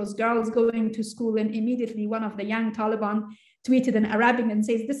which shows girls going to school, and immediately one of the young Taliban tweeted in Arabic and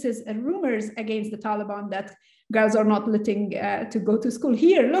says, this is rumors against the Taliban that girls are not letting to go to school.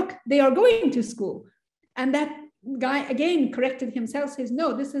 Here, look, they are going to school. And that guy again corrected himself, says,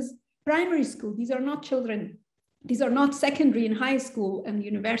 no, this is primary school. These are not children. These are not secondary and high school and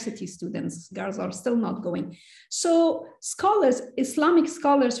university students. Girls are still not going. So scholars, Islamic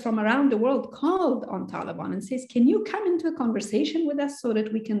scholars from around the world called on Taliban and says, can you come into a conversation with us so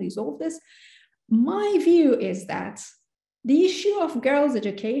that we can resolve this? My view is that the issue of girls'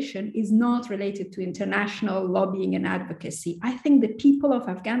 education is not related to international lobbying and advocacy. I think the people of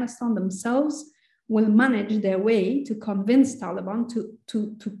Afghanistan themselves will manage their way to convince Taliban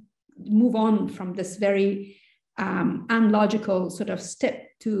to move on from this very unlogical sort of step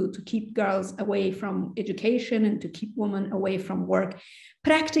to keep girls away from education and to keep women away from work.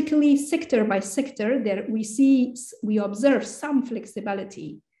 Practically, sector by sector, there we observe some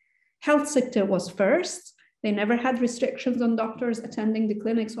flexibility. Health sector was first. They never had restrictions on doctors attending the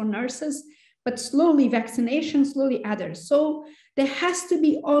clinics or nurses, but slowly vaccination, slowly others. So there has to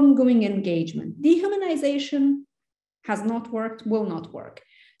be ongoing engagement. Dehumanization has not worked, will not work.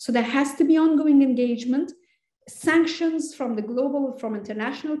 So there has to be ongoing engagement. Sanctions from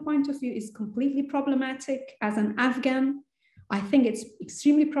international point of view is completely problematic. As an Afghan, I think it's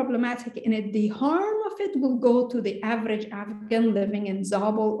extremely problematic, and the harm of it will go to the average Afghan living in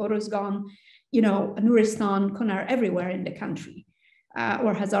Zabul, Uruzgan, Nuristan, Kunar, everywhere in the country,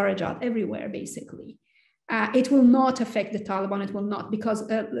 or Hazarajat, everywhere, basically. It will not affect the Taliban, it will not, because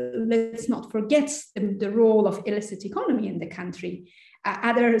let's not forget the role of illicit economy in the country.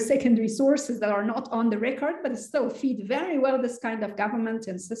 Other secondary sources that are not on the record, but still feed very well this kind of government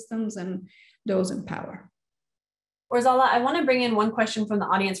and systems and those in power. Orzala, I want to bring in one question from the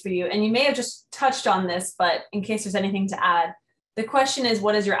audience for you, and you may have just touched on this, but in case there's anything to add, the question is,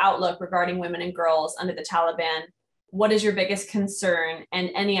 what is your outlook regarding women and girls under the Taliban? What is your biggest concern,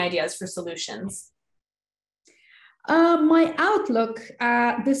 and any ideas for solutions? My outlook,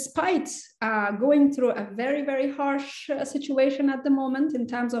 despite going through a very, very harsh situation at the moment in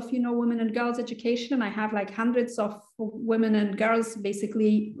terms of, women and girls education, I have like hundreds of women and girls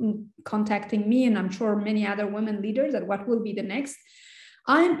basically contacting me, and I'm sure many other women leaders, at what will be the next.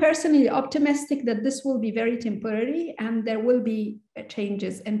 I am personally optimistic that this will be very temporary and there will be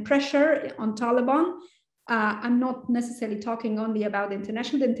changes and pressure on Taliban. I'm not necessarily talking only about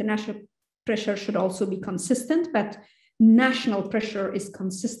international. The international pressure should also be consistent, but national pressure is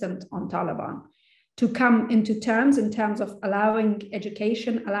consistent on Taliban to come into terms in terms of allowing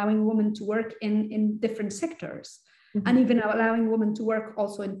education, allowing women to work in different sectors, and even allowing women to work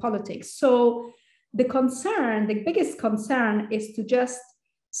also in politics. So the biggest concern is to just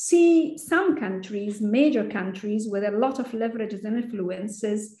see some countries, major countries with a lot of leverages and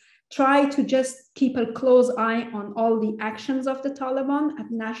influences, try to just keep a close eye on all the actions of the Taliban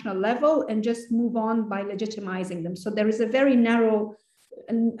at national level and just move on by legitimizing them. So there is a very narrow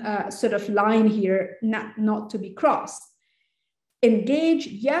sort of line here not to be crossed. Engage,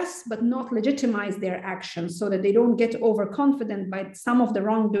 yes, but not legitimize their actions so that they don't get overconfident by some of the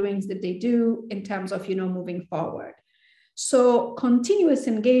wrongdoings that they do in terms of, moving forward. So continuous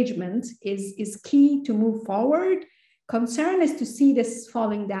engagement is key to move forward. Concern is to see this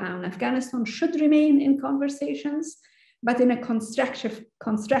falling down. Afghanistan should remain in conversations, but in a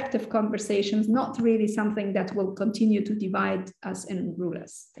constructive conversations, not really something that will continue to divide us and rule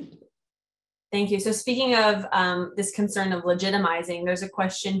us. Thank you. Thank you. So speaking of this concern of legitimizing, there's a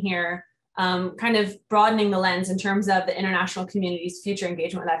question here, kind of broadening the lens in terms of the international community's future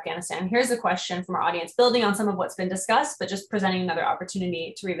engagement with Afghanistan. Here's a question from our audience, building on some of what's been discussed, but just presenting another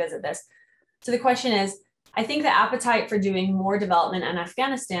opportunity to revisit this. So the question is, I think the appetite for doing more development in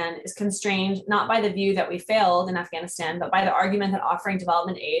Afghanistan is constrained not by the view that we failed in Afghanistan, but by the argument that offering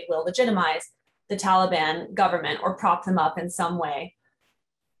development aid will legitimize the Taliban government or prop them up in some way.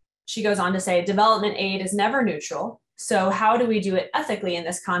 She goes on to say, development aid is never neutral. So how do we do it ethically in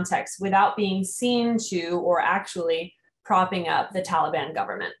this context without being seen to or actually propping up the Taliban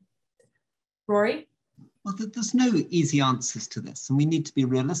government? Rory? Well, there's no easy answers to this, and we need to be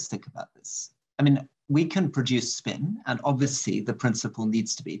realistic about this. I mean, we can produce spin, and obviously the principle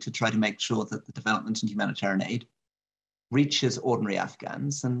needs to be to try to make sure that the development and humanitarian aid reaches ordinary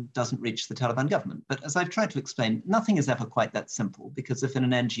Afghans and doesn't reach the Taliban government. But as I've tried to explain, nothing is ever quite that simple, because if an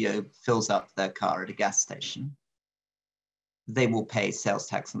NGO fills up their car at a gas station, they will pay sales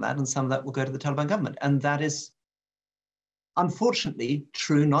tax on that, and some of that will go to the Taliban government. And that is unfortunately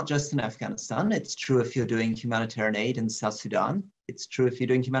true not just in Afghanistan. It's true if you're doing humanitarian aid in South Sudan. It's true if you're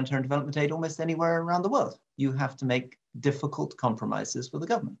doing humanitarian development aid almost anywhere around the world. You have to make difficult compromises with the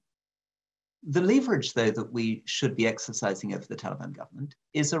government. The leverage, though, that we should be exercising over the Taliban government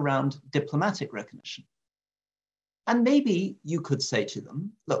is around diplomatic recognition. And maybe you could say to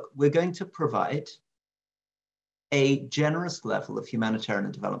them, look, we're going to provide a generous level of humanitarian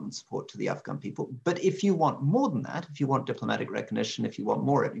and development support to the Afghan people. But if you want more than that, if you want diplomatic recognition, if you want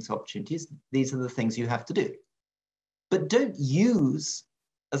more earnings opportunities, these are the things you have to do. But don't use,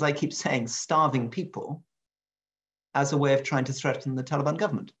 as I keep saying, starving people as a way of trying to threaten the Taliban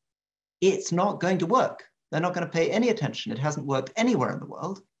government. It's not going to work. They're not going to pay any attention. It hasn't worked anywhere in the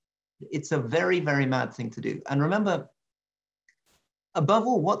world. It's a very, very mad thing to do. And remember, above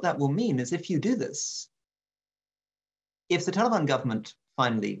all, what that will mean is if you do this, if the Taliban government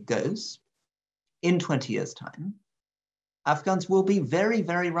finally goes in 20 years' time, Afghans will be very,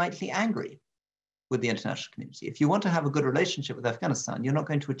 very rightly angry with the international community. If you want to have a good relationship with Afghanistan, you're not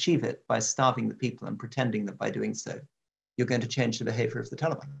going to achieve it by starving the people and pretending that by doing so, you're going to change the behavior of the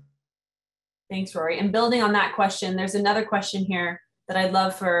Taliban. Thanks, Rory. And building on that question, there's another question here that I'd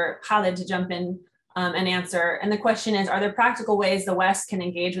love for Khalid to jump in and answer. And the question is, are there practical ways the West can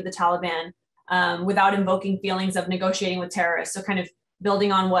engage with the Taliban without invoking feelings of negotiating with terrorists? So kind of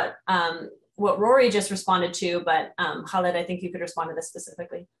building on what Rory just responded to, but Khalid, I think you could respond to this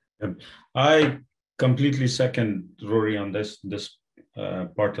specifically. I completely second Rory on this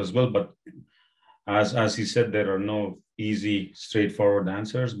part as well, but as he said, there are no easy, straightforward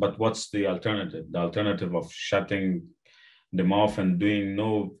answers, but what's the alternative? The alternative of shutting them off and doing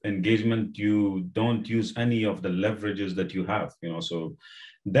no engagement, you don't use any of the leverages that you have, so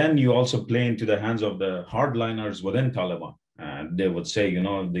then you also play into the hands of the hardliners within Taliban. And they would say,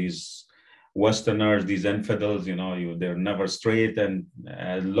 these Westerners, these infidels, they're never straight, and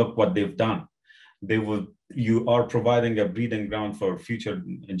look what they've done. You are providing a breeding ground for future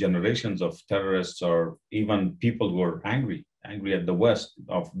generations of terrorists, or even people who are angry at the West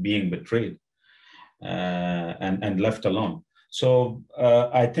of being betrayed and left alone. So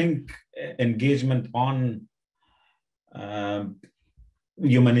I think engagement on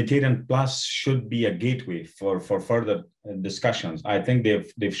humanitarian plus should be a gateway for further discussions. I think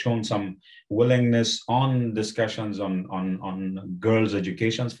they've shown some willingness on discussions on girls'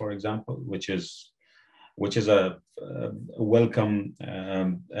 educations, for example, which is a welcome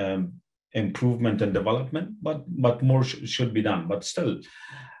improvement and development, but more should be done. But still,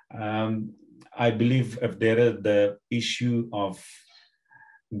 I believe if there is the issue of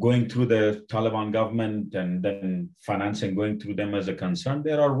going through the Taliban government and then financing going through them as a concern,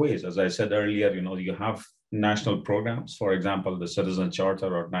 there are ways. As I said earlier, you have national programs, for example, the Citizen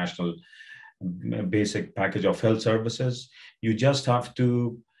Charter or National Basic Package of Health Services. You just have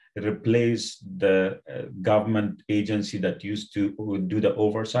to replace the government agency that used to do the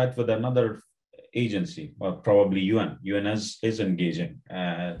oversight with another agency, or probably UN. UN is engaging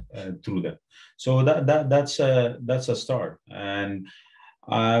through them. So that's a start. And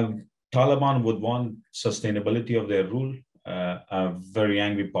Taliban would want sustainability of their rule. A very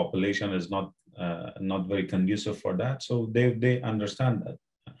angry population is not very conducive for that. So they understand that.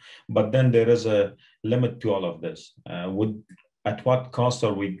 But then there is a limit to all of this. At what cost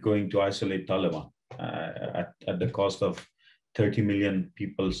are we going to isolate Taliban? At the cost of 30 million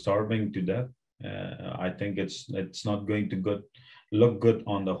people starving to death? I think it's not going to look good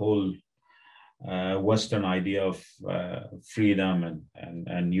on the whole Western idea of freedom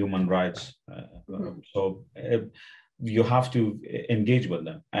and human rights. So you have to engage with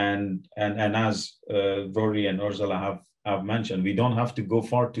them. And as Rory and Orzala have mentioned, we don't have to go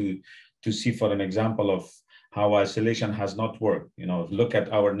far to see, for an example of how isolation has not worked. Look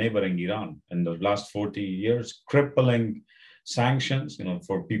at our neighboring Iran in the last 40 years, crippling sanctions,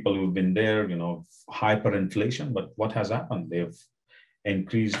 for people who've been there, hyperinflation. But what has happened? They've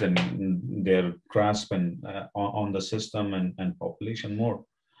increased in their grasp on the system and population more.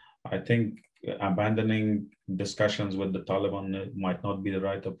 I think abandoning discussions with the Taliban might not be the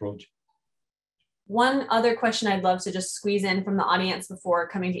right approach. One other question I'd love to just squeeze in from the audience before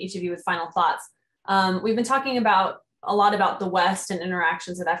coming to each of you with final thoughts. We've been talking a lot about the West and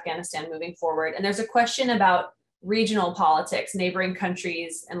interactions with Afghanistan moving forward. And there's a question about regional politics, neighboring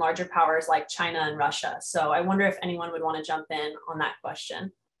countries and larger powers like China and Russia. So I wonder if anyone would want to jump in on that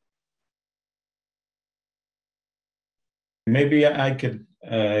question. Maybe I could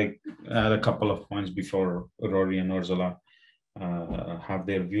add a couple of points before Rory and Orzala have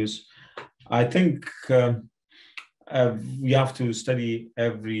their views. I think we have to study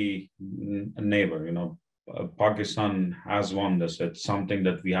every neighbor. You know, Pakistan has won this. It's something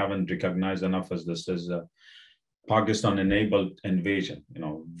that we haven't recognized enough as this is a Pakistan-enabled invasion. You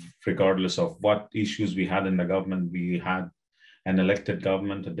know, regardless of what issues we had in the government, we had an elected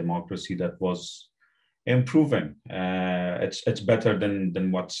government, a democracy that was improving. It's better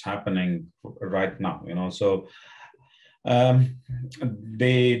than what's happening right now. You know, so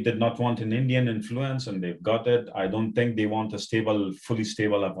they did not want an Indian influence, and they've got it. I don't think they want a stable, fully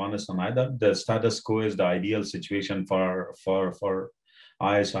stable Afghanistan either. The status quo is the ideal situation for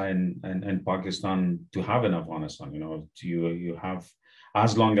ISI and Pakistan to have in Afghanistan. You know, you have,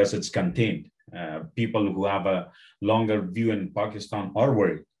 as long as it's contained. People who have a longer view in Pakistan are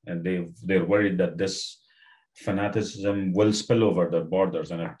worried, and they're worried that this fanaticism will spill over the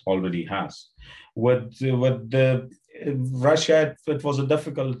borders, and it already has. With the Russia, it was a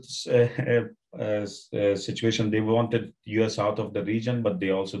difficult situation. They wanted US out of the region, but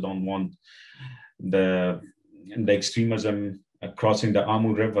they also don't want the extremism crossing the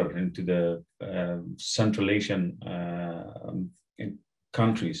Amu River into the Central Asian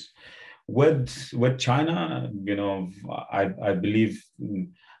countries. With China, you know, I believe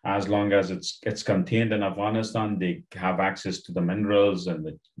as long as it's contained in Afghanistan, they have access to the minerals and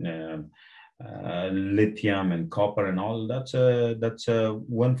the lithium and copper and all. That's a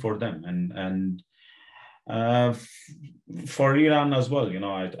win for them, and for Iran as well. You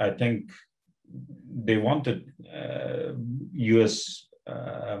know, I think they wanted US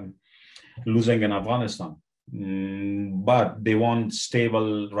losing in Afghanistan. But they want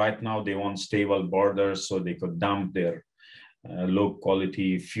stable, right now they want stable borders so they could dump their low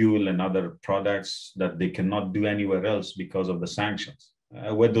quality fuel and other products that they cannot do anywhere else because of the sanctions.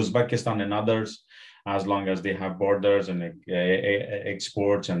 With Uzbekistan and others, as long as they have borders and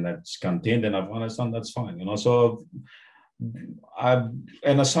exports and that's contained in Afghanistan, that's fine. You know, so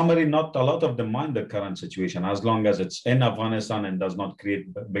in a summary, not a lot of them mind the current situation as long as it's in Afghanistan and does not create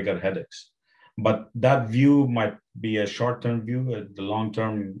bigger headaches. But that view might be a short-term view. The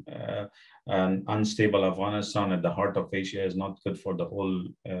long-term, an unstable Afghanistan at the heart of Asia is not good for the whole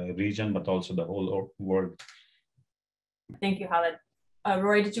region, but also the whole world. Thank you, Khalid.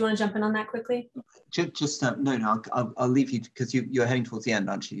 Rory, did you want to jump in on that quickly? Just no, I'll leave you because you're heading towards the end,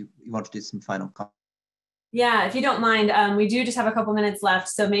 aren't you? You want to do some final comments? Yeah, if you don't mind, we do just have a couple minutes left,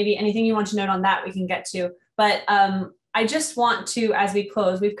 so maybe anything you want to note on that we can get to. But I just want to, as we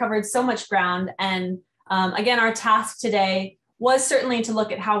close, we've covered so much ground. And again, our task today was certainly to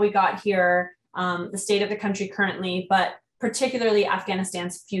look at how we got here, the state of the country currently, but particularly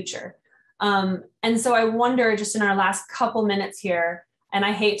Afghanistan's future. And so I wonder, just in our last couple minutes here, and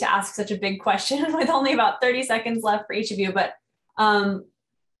I hate to ask such a big question with only about 30 seconds left for each of you, but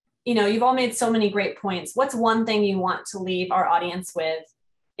you know, you've all made so many great points. What's one thing you want to leave our audience with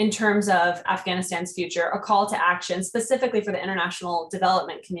in terms of Afghanistan's future, a call to action specifically for the international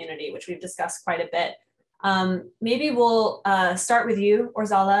development community, which we've discussed quite a bit? Maybe we'll start with you,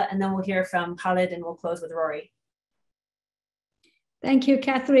 Orzala, and then we'll hear from Khalid and we'll close with Rory. Thank you,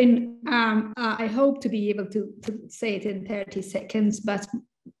 Catherine. I hope to be able to say it in 30 seconds, but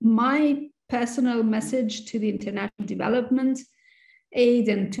my personal message to the international development aid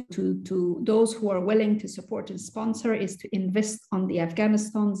and to those who are willing to support and sponsor is to invest on the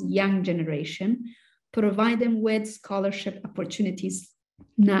Afghanistan's young generation, provide them with scholarship opportunities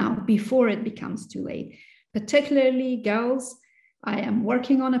now before it becomes too late, particularly girls. I am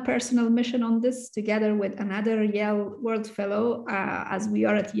working on a personal mission on this together with another Yale World Fellow. As we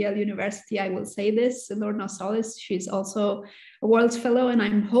are at Yale University, I will say this, Lorna Solis, she's also a World Fellow, and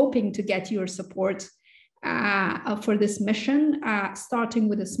I'm hoping to get your support for this mission, starting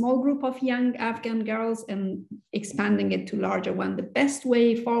with a small group of young Afghan girls and expanding it to larger one. The best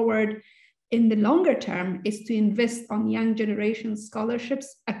way forward in the longer term is to invest on young generation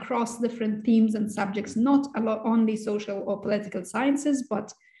scholarships across different themes and subjects, not only social or political sciences,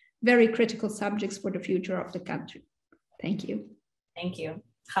 but very critical subjects for the future of the country. Thank you. Thank you.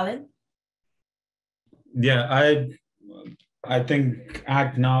 Khalid? Yeah, I think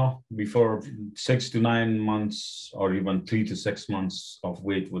act now before 6 to 9 months or even 3 to 6 months of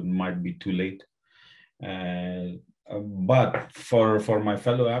wait might be too late. But for my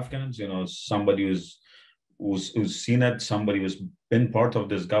fellow Afghans, you know, somebody who's seen it, somebody who's been part of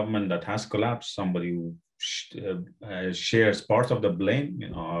this government that has collapsed, somebody who shares part of the blame, you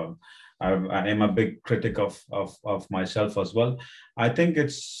know, I am a big critic of myself as well. I think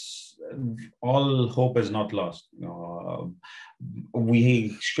it's all hope is not lost. You know,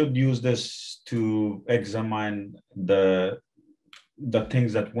 we should use this to examine the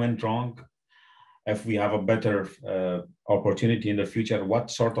things that went wrong if we have a better opportunity in the future, what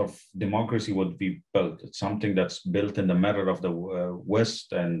sort of democracy would be built? It's something that's built in the mirror of the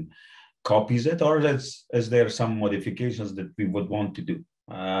West and copies it, or is there some modifications that we would want to do?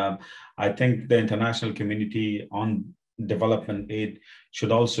 I think the international community on development aid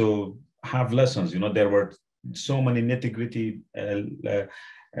should also have lessons. You know, there were so many nitty-gritty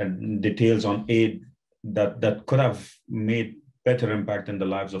details on aid that could have made better impact in the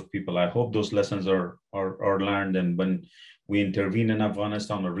lives of people. I hope those lessons are learned, and when we intervene in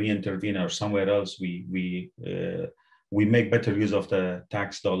Afghanistan or re-intervene or somewhere else, we make better use of the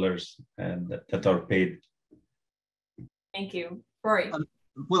tax dollars that are paid. Thank you. Rory.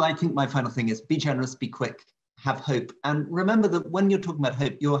 Well, I think my final thing is be generous, be quick, have hope. And remember that when you're talking about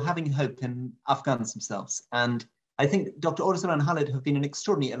hope, you're having hope in Afghans themselves. And I think Dr. Orzala and Khalid have been an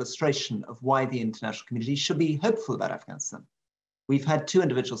extraordinary illustration of why the international community should be hopeful about Afghanistan. We've had two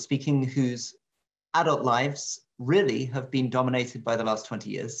individuals speaking whose adult lives really have been dominated by the last 20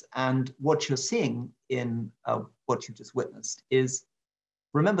 years. And what you're seeing in what you've just witnessed is,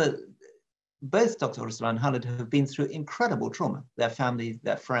 remember, both Dr. Orzala and Khalid have been through incredible trauma. Their families,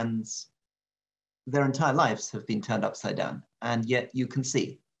 their friends, their entire lives have been turned upside down. And yet you can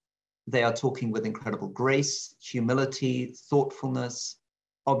see they are talking with incredible grace, humility, thoughtfulness,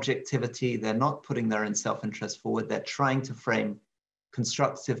 objectivity. They're not putting their own self-interest forward. They're trying to frame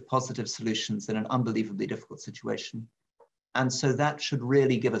constructive, positive solutions in an unbelievably difficult situation. And so that should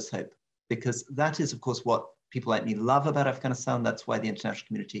really give us hope, because that is, of course, what people like me love about Afghanistan. That's why the international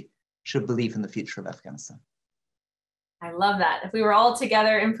community should believe in the future of Afghanistan. I love that. If we were all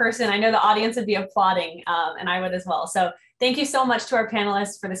together in person, I know the audience would be applauding, and I would as well. So thank you so much to our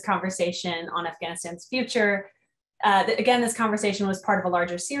panelists for this conversation on Afghanistan's future. Again, this conversation was part of a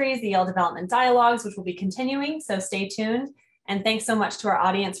larger series, the Yale Development Dialogues, which will be continuing, so stay tuned. And thanks so much to our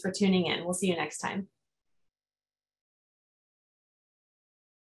audience for tuning in. We'll see you next time.